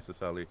they are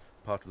necessarily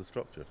part of the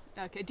structure.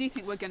 Okay, do you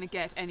think we're going to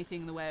get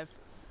anything in the way of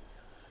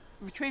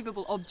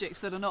retrievable objects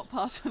that are not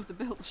part of the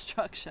built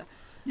structure?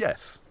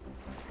 Yes.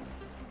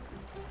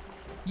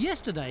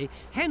 Yesterday,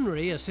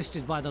 Henry,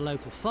 assisted by the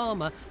local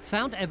farmer,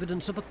 found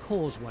evidence of a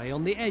causeway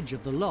on the edge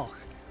of the loch.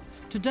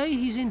 Today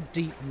he's in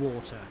deep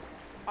water.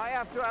 I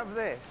have to have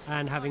this.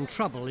 And having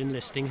trouble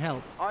enlisting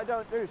help. I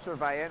don't do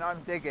surveying,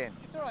 I'm digging.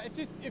 It's all right,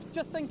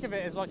 just think of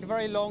it as like a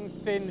very long,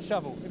 thin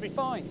shovel. It'll be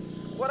fine.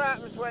 What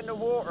happens when the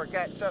water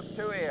gets up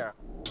to here?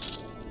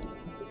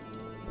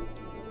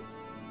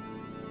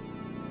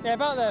 Yeah,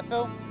 about there,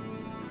 Phil.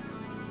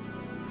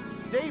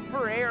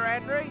 Deeper here,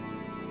 Henry.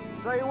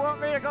 So you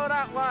want me to go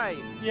that way?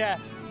 Yeah.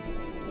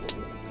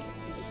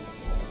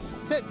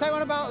 Take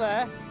one about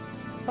there.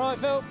 All right,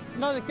 Phil,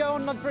 go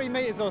on another 3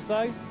 metres or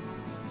so.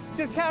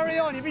 Just carry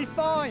on, you'll be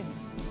fine.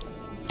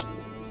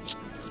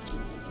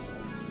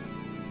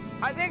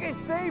 I think it's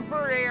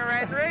deeper here,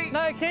 Henry.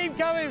 No, keep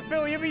going,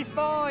 Phil, you'll be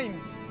fine.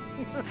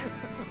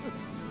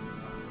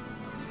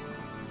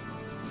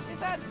 Is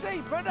that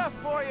deep enough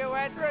for you,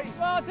 Henry?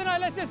 Well, I don't know,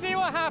 let's just see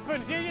what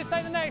happens. You just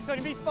take the next one,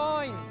 you'll be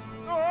fine.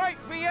 All right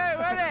for you,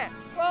 isn't it?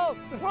 Well,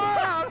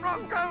 I'm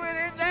not going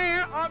in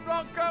there. I'm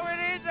not going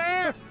in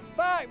there.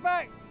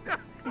 Back.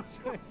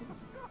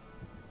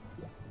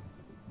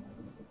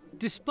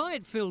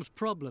 Despite Phil's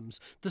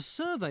problems, the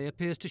survey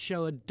appears to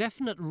show a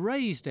definite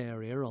raised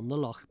area on the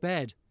loch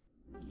bed.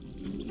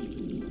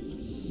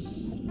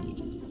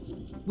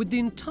 With the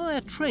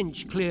entire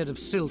trench cleared of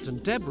silt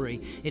and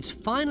debris, it's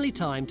finally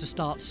time to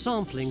start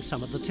sampling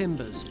some of the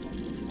timbers.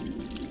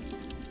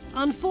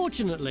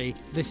 Unfortunately,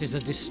 this is a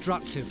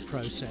destructive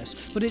process,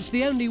 but it's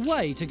the only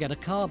way to get a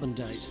carbon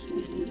date.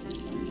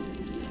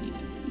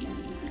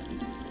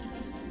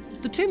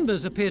 The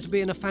timbers appear to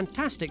be in a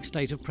fantastic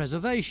state of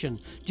preservation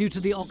due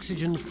to the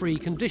oxygen-free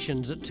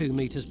conditions at 2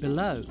 metres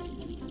below.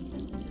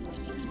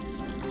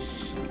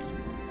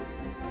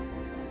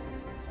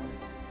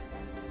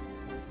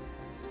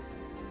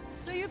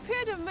 So you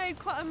appear to have made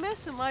quite a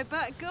mess of my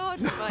back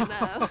garden by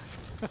now.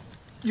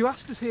 You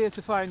asked us here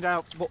to find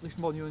out what this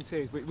monument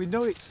is. We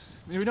know it's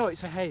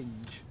a henge,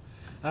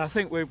 and I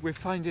think we're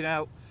finding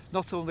out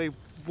not only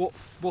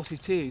what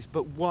it is,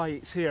 but why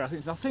it's here.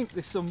 I think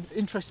there's some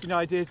interesting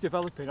ideas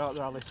developing, aren't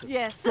there, Alison?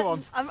 Yes, Go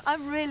on.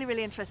 I'm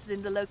really interested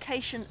in the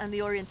location and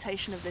the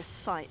orientation of this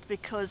site,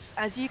 because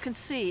as you can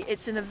see,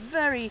 it's in a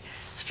very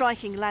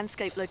striking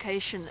landscape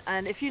location,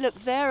 and if you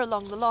look there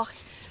along the loch,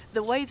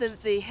 the way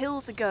that the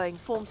hills are going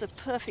forms a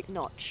perfect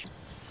notch.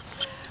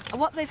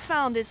 And what they've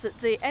found is that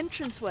the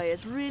entranceway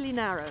is really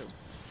narrow,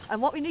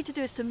 and what we need to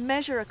do is to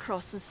measure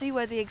across and see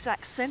where the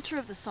exact centre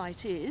of the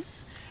site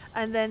is,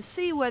 and then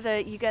see whether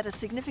you get a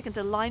significant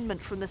alignment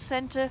from the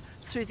centre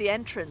through the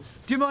entrance.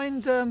 Do you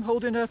mind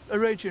holding a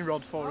ranging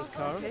rod for us,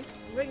 Cara? Okay.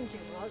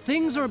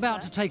 Things are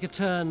about to take a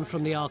turn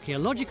from the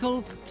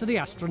archaeological to the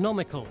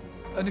astronomical.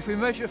 And if we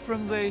measure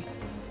from the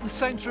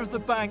centre of the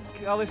bank,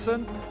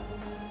 Alison?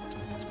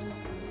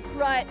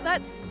 Right,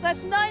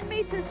 that's 9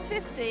 metres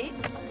 50,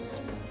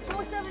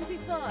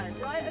 475,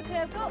 right? Okay,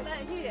 I've got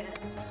that here.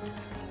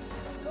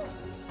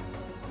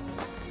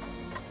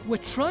 We're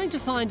trying to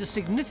find a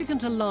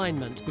significant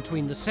alignment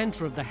between the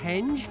centre of the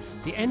henge,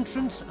 the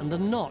entrance and the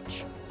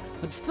notch.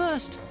 But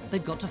first,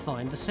 they've got to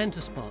find the centre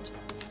spot.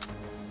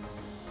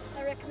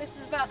 I reckon this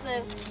is about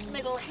the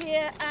middle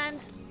here, and...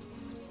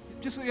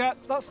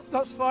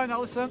 that's fine,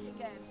 Alison.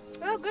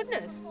 Oh,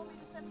 goodness.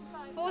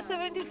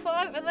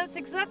 475, and that's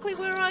exactly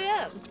where I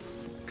am.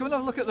 Come and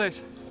have a look at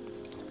this.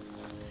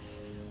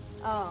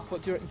 Oh.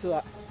 What do you reckon to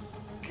that?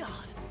 God.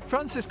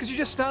 Francis, could you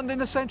just stand in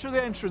the centre of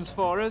the entrance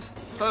for us?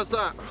 How's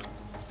that?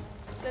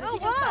 Oh,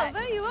 wow,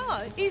 there you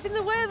are. He's in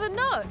the way of the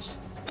notch.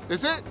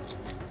 Is it?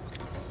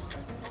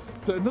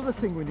 But another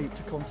thing we need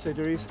to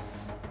consider is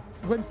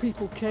When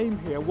people came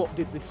here, what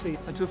did they see?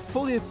 And to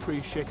fully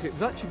appreciate it,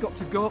 they've actually got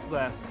to go up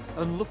there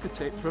and look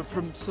at it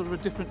from sort of a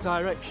different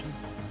direction.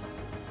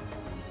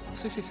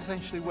 So this is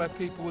essentially where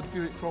people would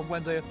view it from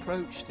when they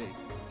approached it.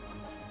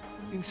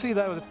 You can see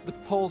there with the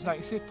poles now,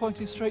 you see it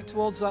pointing straight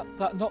towards that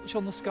notch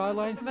on the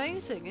skyline. It's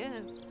amazing, yeah.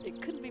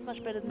 It couldn't be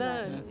much better than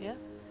that. Yeah.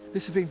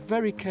 This has been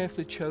very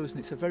carefully chosen.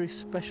 It's a very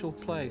special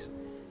place.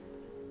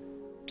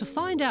 To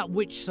find out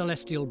which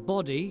celestial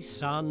body,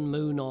 sun,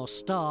 moon or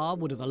star,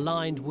 would have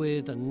aligned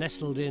with and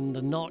nestled in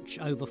the notch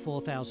over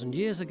 4,000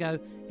 years ago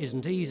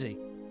isn't easy.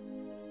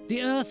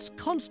 The Earth's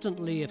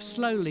constantly, if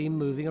slowly,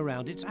 moving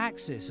around its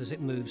axis as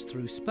it moves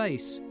through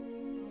space.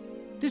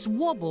 This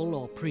wobble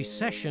or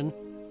precession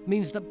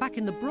means that back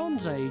in the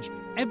Bronze Age,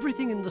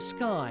 everything in the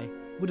sky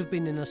would have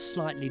been in a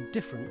slightly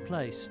different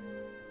place.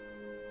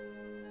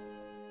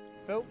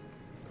 Phil?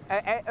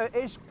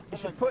 You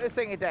should put the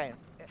thingy down.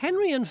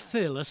 Henry and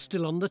Phil are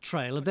still on the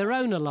trail of their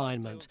own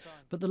alignment,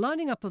 but the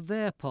lining up of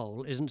their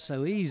pole isn't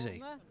so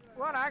easy.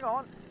 Well, hang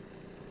on.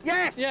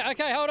 Yes! Yeah,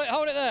 OK, hold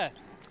it there.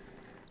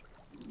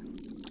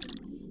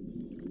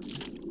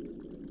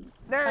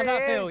 There How's it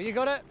that is. feel? You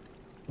got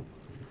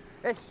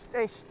it?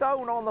 It's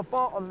stone on the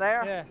bottom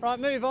there. Yeah. Right,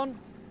 move on.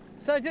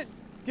 So, do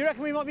you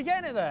reckon we might be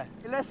getting it there?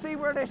 Let's see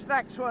where this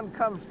next one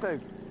comes to.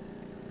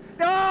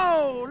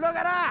 Oh, look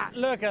at that!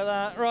 Look at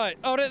that. Right,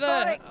 hold it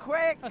there. Got it,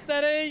 quick!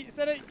 Steady,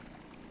 steady.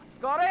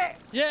 Got it?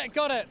 Yeah,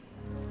 got it.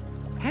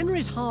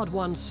 Henry's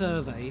hard-won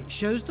survey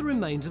shows the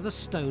remains of a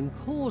stone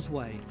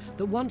causeway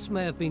that once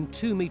may have been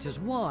 2 metres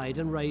wide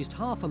and raised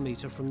 ½ a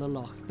metre from the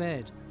loch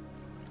bed.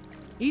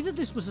 Either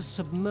this was a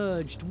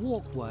submerged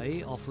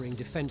walkway offering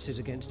defences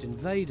against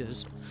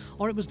invaders,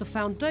 or it was the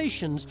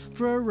foundations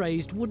for a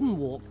raised wooden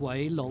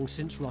walkway long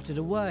since rotted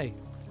away.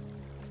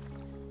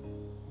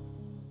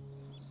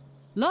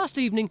 Last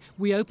evening,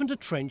 we opened a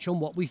trench on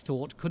what we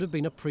thought could have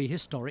been a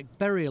prehistoric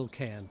burial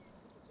cairn.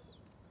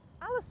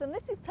 Alison,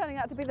 this is turning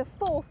out to be the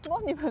 4th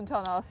monument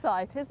on our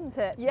site, isn't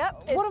it?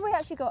 Yep. What have we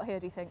actually got here,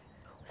 do you think?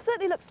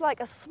 Certainly looks like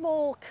a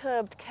small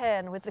curbed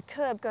cairn with the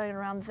curb going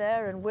around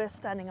there and we're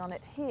standing on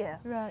it here.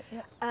 Right,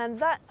 yeah. And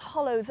that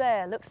hollow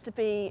there looks to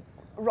be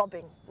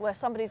robbing, where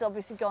somebody's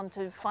obviously gone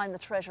to find the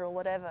treasure or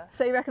whatever.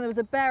 So you reckon there was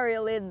a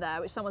burial in there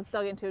which someone's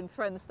dug into and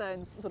thrown the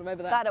stones sort of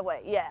over there? That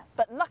away, yeah.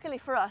 But luckily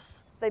for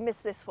us, they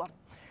missed this one.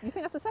 You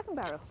think that's the second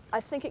burial?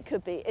 I think it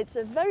could be. It's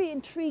a very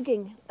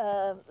intriguing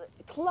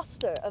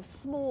cluster of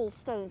small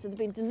stones that have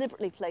been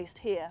deliberately placed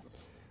here.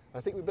 I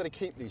think we better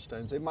keep these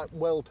stones. They might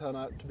well turn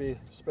out to be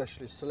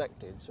specially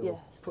selected, so Yes,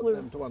 we'll put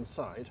them to one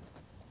side.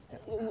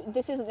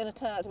 This isn't going to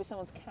turn out to be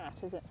someone's cat,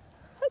 is it?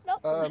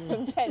 Hope not.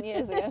 From 10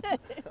 years ago.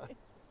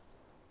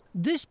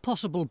 This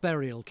possible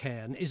burial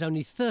cairn is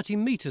only 30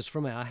 metres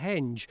from our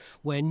henge,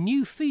 where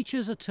new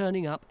features are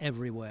turning up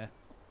everywhere.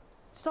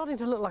 It's starting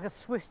to look like a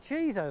Swiss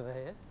cheese over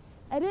here.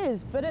 It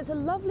is, but it's a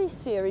lovely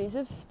series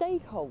of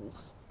stake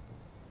holes.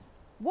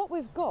 What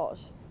we've got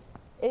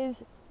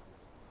is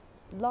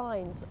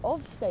lines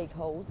of stake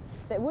holes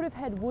that would have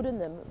had wood in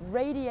them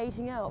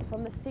radiating out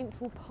from the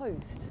central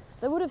post.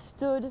 They would have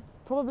stood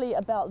probably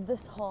about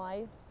this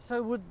high.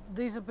 So would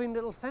these have been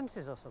little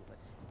fences or something?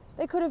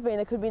 They could have been.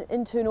 There could have been an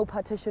internal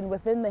partition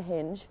within the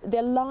henge.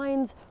 They're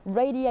lines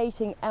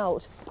radiating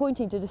out,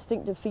 pointing to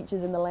distinctive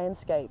features in the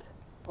landscape.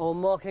 Or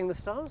marking the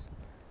stars?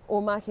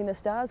 Or marking the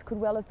stars could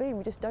well have been.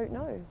 We just don't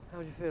know. How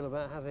do you feel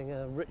about having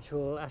a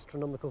ritual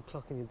astronomical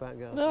clock in your back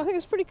garden? No, I think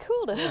it's pretty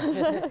cool to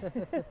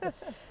have.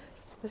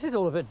 This is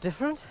all a bit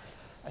different.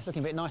 It's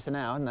looking a bit nicer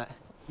now, isn't it?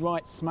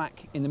 Right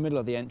smack in the middle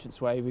of the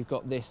entranceway, we've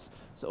got this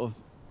sort of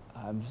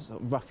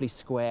roughly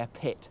square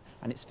pit,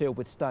 and it's filled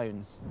with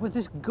stones. With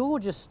this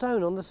gorgeous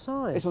stone on the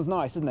side. This one's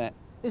nice, isn't it?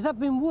 Has that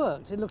been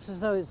worked? It looks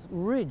as though it's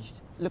ridged.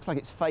 It looks like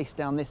it's faced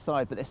down this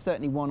side, but there's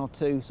certainly 1 or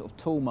 2 sort of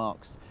tool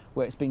marks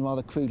where it's been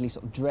rather crudely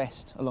sort of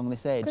dressed along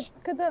this edge.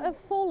 Could that have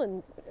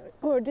fallen?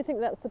 Or do you think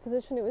that's the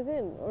position it was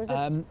in? Or is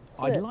it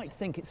I'd like to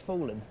think it's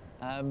fallen.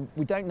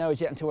 We don't know as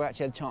yet until we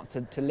actually had a chance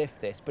to lift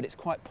this, but it's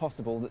quite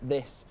possible that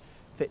this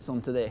fits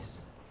onto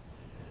this.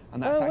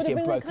 And that's actually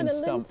a broken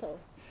stump.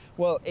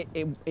 Well,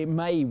 it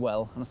may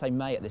well, and I say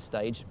may at this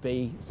stage,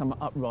 be somewhat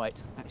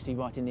upright, actually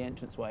right in the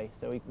entranceway.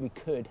 So we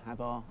could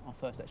have our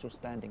first actual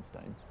standing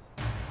stone.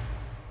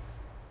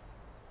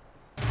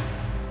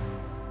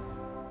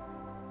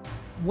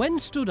 When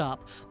stood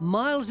up,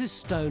 Miles's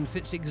stone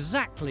fits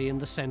exactly in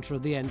the centre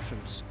of the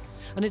entrance,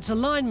 and its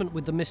alignment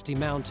with the Misty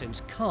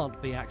Mountains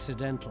can't be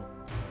accidental.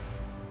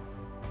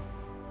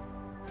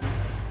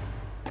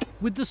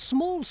 With the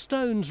small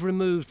stones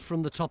removed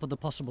from the top of the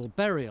possible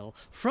burial,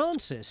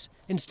 Francis,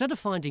 instead of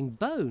finding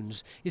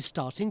bones, is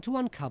starting to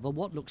uncover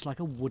what looks like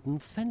a wooden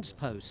fence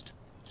post.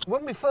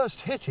 When we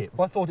first hit it,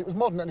 I thought it was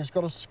modern and it's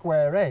got a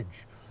square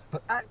edge.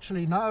 But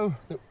actually now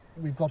that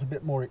we've got a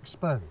bit more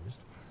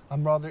exposed,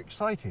 I'm rather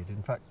excited.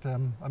 In fact,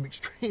 I'm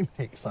extremely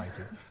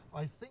excited.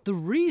 The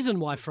reason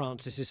why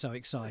Francis is so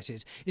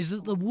excited is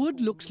that the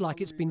wood looks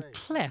like it's been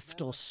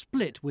cleft or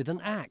split with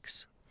an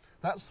axe.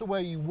 That's the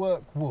way you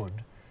work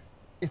wood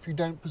if you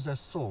don't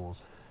possess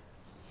saws.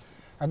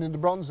 And in the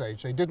Bronze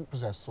Age, they didn't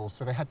possess saws,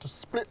 so they had to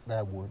split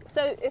their wood.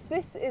 So if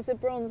this is a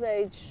Bronze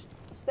Age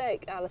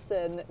stake,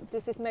 Alison,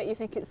 does this make you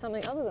think it's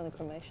something other than a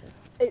cremation?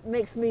 It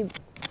makes me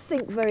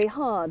think very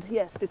hard,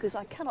 yes, because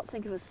I cannot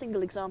think of a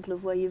single example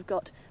of where you've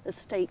got a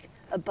stake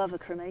above a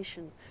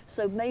cremation.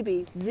 So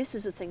maybe this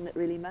is a thing that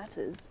really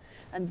matters,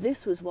 and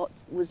this was what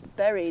was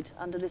buried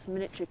under this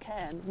miniature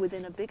cairn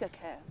within a bigger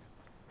cairn.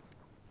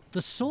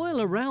 The soil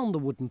around the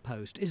wooden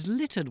post is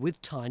littered with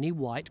tiny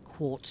white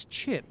quartz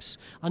chips,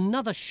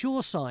 another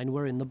sure sign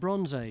we're in the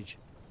Bronze Age.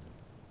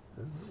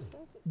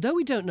 Though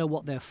we don't know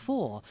what they're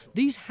for,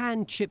 these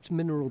hand-chipped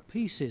mineral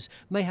pieces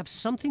may have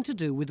something to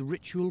do with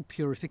ritual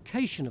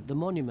purification of the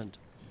monument.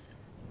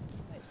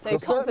 So you're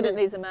confident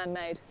these are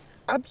man-made?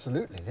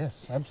 Absolutely,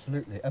 yes,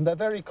 absolutely. And they're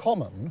very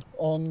common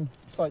on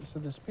sites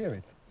of this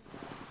period.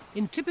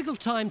 In typical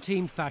Time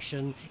Team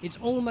fashion, it's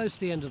almost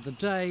the end of the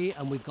day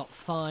and we've got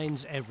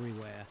finds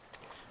everywhere.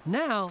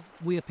 Now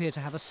we appear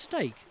to have a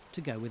stake to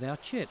go with our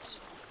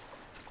chips.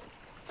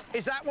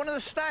 Is that one of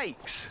the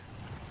stakes?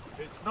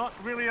 It's not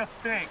really a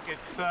stake,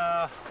 it's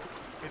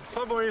in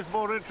some ways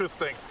more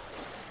interesting.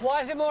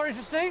 Why is it more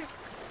interesting?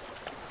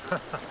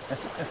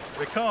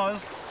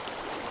 Because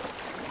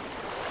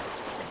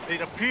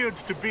it appeared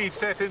to be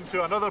set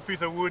into another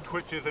piece of wood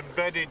which is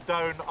embedded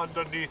down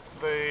underneath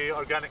the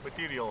organic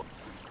material.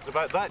 It's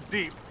about that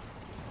deep.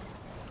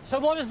 So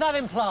what does that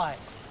imply?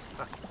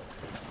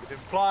 It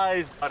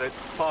implies that it's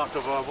part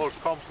of a more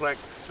complex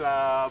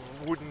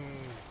wooden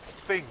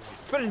thing.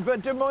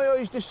 But do my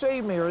eyes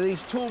deceive me, or are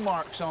these tool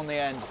marks on the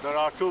end? There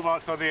are tool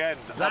marks on the end,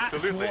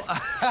 absolutely.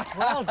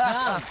 Well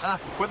done.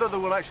 Whether there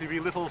will actually be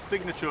little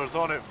signatures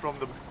on it from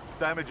the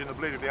damage in the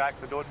blade of the axe,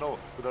 I don't know,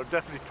 but there are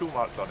definitely tool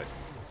marks on it.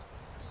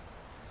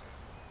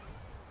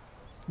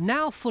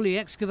 Now fully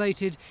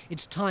excavated,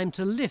 it's time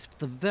to lift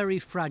the very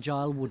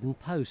fragile wooden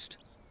post.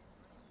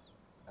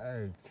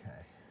 Okay.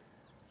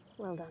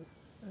 Well done.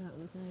 That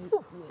was no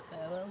work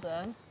there, well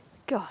done.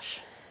 Gosh.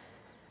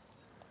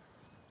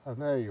 And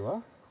there you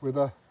are, with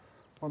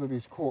one of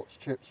these quartz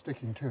chips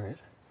sticking to it.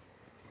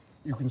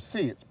 You can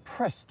see it's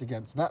pressed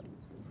against that.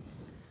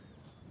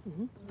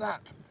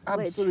 That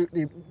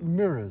absolutely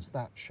mirrors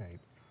that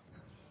shape.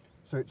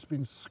 So it's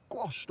been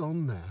squashed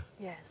on there.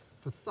 Yes.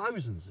 For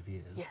thousands of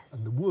years. Yes.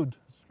 And the wood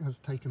has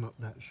taken up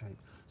that shape.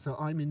 So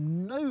I'm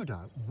in no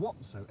doubt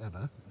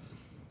whatsoever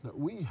that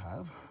we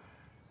have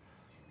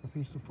a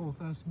piece of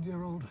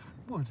 4,000-year-old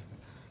wood.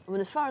 I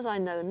mean, as far as I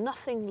know,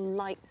 nothing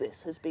like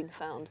this has been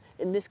found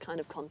in this kind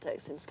of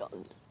context in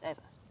Scotland,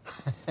 ever.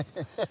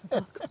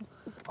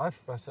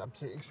 That's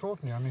absolutely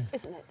extraordinary. I mean,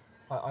 isn't it?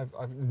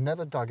 I've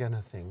never dug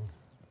anything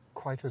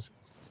quite as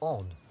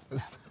odd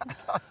as that.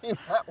 I mean,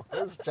 that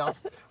was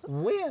just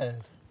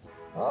weird.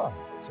 Ah,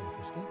 that's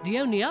interesting. The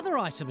only other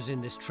items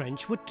in this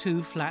trench were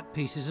two flat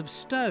pieces of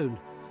stone,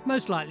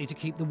 most likely to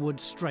keep the wood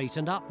straight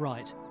and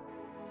upright.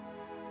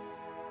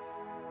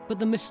 But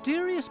the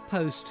mysterious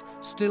post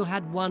still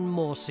had one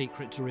more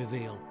secret to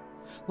reveal.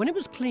 When it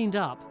was cleaned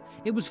up,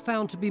 it was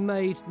found to be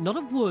made not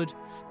of wood,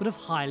 but of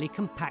highly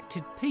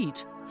compacted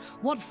peat.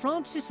 What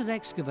Francis had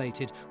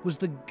excavated was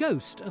the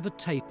ghost of a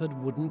tapered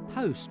wooden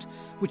post,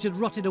 which had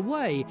rotted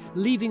away,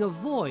 leaving a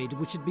void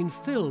which had been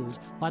filled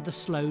by the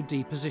slow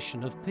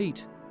deposition of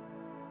peat.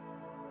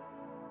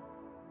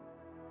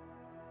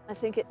 I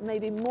think it may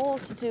be more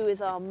to do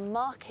with our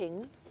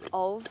marking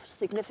of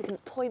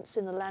significant points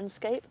in the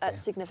landscape at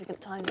significant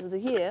times of the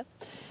year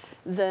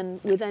than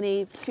with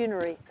any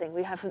funerary thing.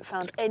 We haven't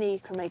found any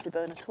cremated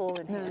bone at all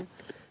in here.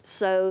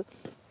 So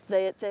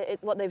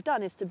what they've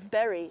done is to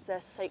bury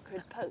their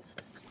sacred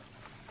post.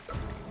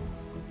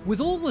 With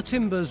all the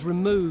timbers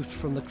removed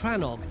from the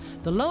Crannog,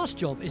 the last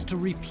job is to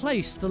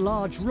replace the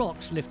large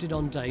rocks lifted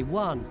on day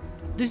one.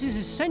 This is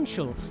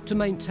essential to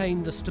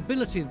maintain the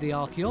stability of the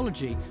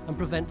archaeology and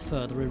prevent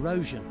further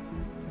erosion.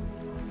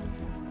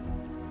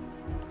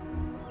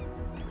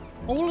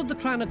 All of the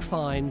Crannog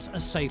finds are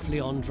safely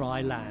on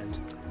dry land,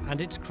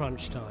 and it's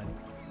crunch time.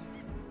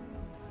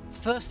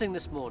 First thing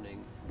this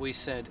morning, we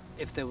said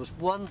if there was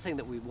one thing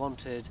that we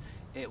wanted,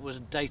 it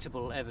was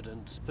datable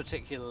evidence,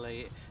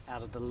 particularly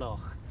out of the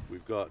loch.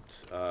 We've got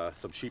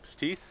some sheep's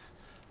teeth,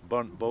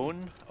 burnt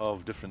bone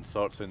of different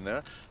sorts in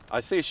there. I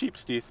say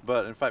sheep's teeth,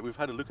 but in fact we've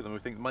had a look at them. We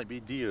think it might be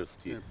deer's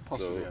teeth. Yeah,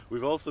 possibly. So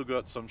we've also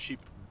got some sheep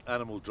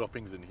animal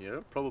droppings in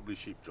here, probably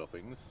sheep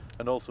droppings,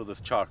 and also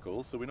there's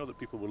charcoal, so we know that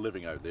people were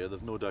living out there.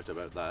 There's no doubt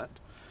about that.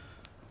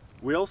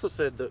 We also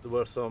said that there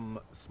were some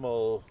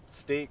small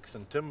stakes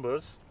and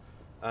timbers,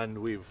 and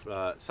we've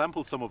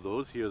sampled some of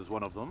those. Here's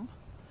one of them.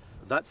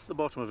 That's the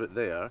bottom of it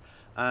there,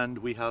 and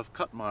we have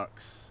cut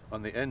marks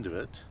on the end of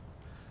it.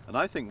 And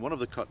I think one of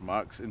the cut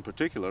marks in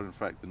particular, in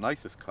fact the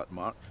nicest cut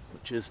mark,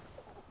 which is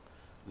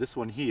this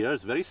one here,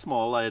 is very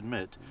small, I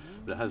admit,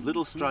 but it has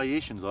little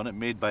striations on it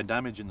made by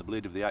damage in the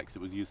blade of the axe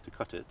that was used to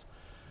cut it.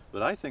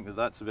 But I think that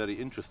that's a very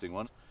interesting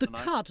one. The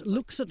cut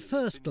looks at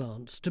first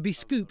glance to be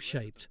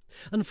scoop-shaped,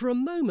 and for a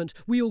moment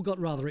we all got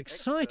rather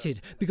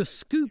excited because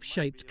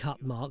scoop-shaped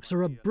cut marks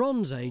are a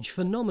Bronze Age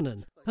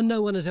phenomenon, and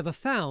no one has ever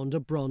found a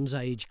Bronze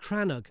Age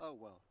Crannog. Oh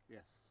well,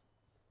 yes.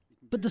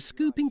 But the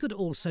scooping could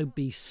also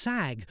be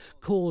sag,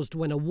 caused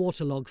when a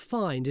waterlogged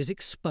find is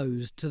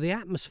exposed to the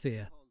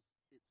atmosphere.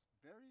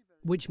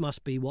 Which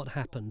must be what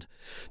happened,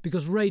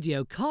 because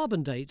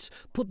radiocarbon dates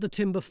put the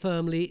timber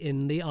firmly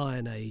in the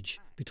Iron Age,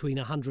 between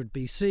 100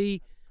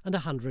 BC and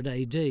 100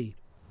 AD. And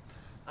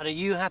are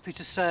you happy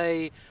to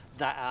say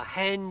that our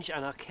henge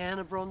and our cairn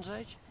are Bronze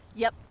Age?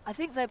 Yep, I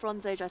think they're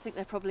Bronze Age. I think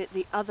they're probably at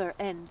the other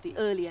end, the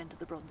early end of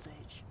the Bronze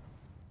Age.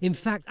 In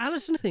fact,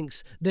 Alison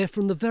thinks they're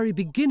from the very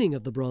beginning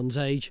of the Bronze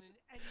Age,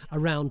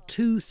 around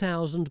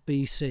 2000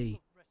 BC.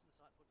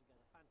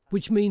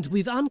 Which means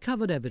we've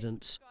uncovered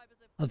evidence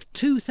of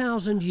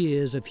 2,000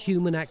 years of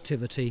human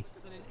activity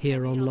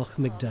here on Loch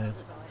Migdale.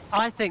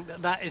 I think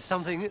that that is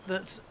something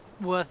that's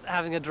worth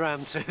having a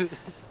dram to.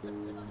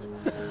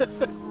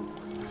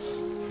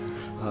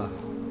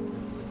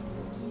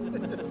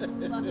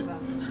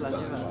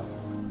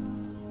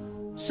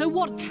 So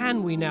what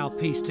can we now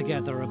piece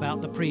together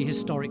about the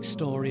prehistoric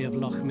story of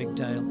Loch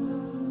Migdale?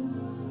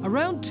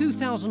 Around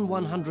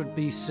 2100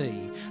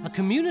 BC, a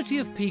community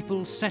of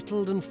people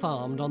settled and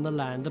farmed on the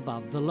land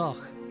above the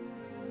loch.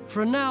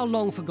 For a now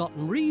long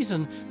forgotten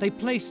reason, they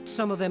placed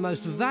some of their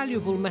most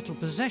valuable metal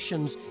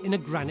possessions in a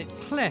granite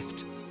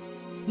cleft,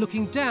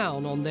 looking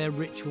down on their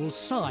ritual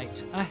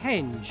site, a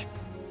henge,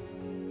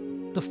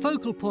 the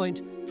focal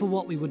point for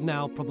what we would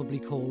now probably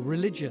call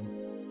religion.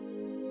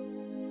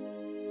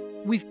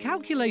 We've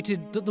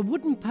calculated that the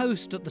wooden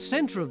post at the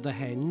centre of the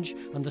henge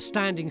and the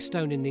standing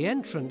stone in the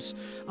entrance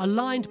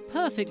aligned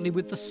perfectly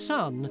with the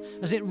sun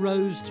as it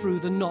rose through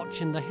the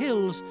notch in the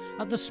hills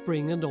at the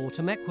spring and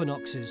autumn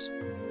equinoxes.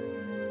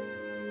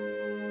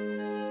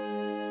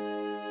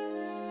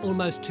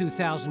 Almost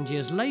 2,000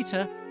 years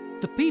later,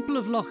 the people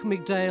of Loch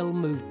Migdale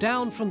moved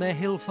down from their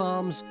hill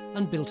farms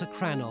and built a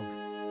crannog.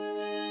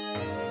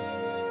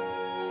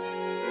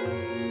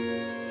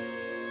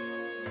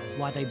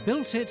 Why they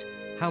built it,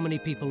 how many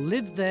people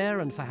lived there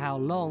and for how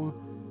long,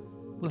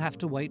 we'll have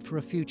to wait for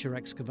a future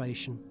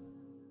excavation.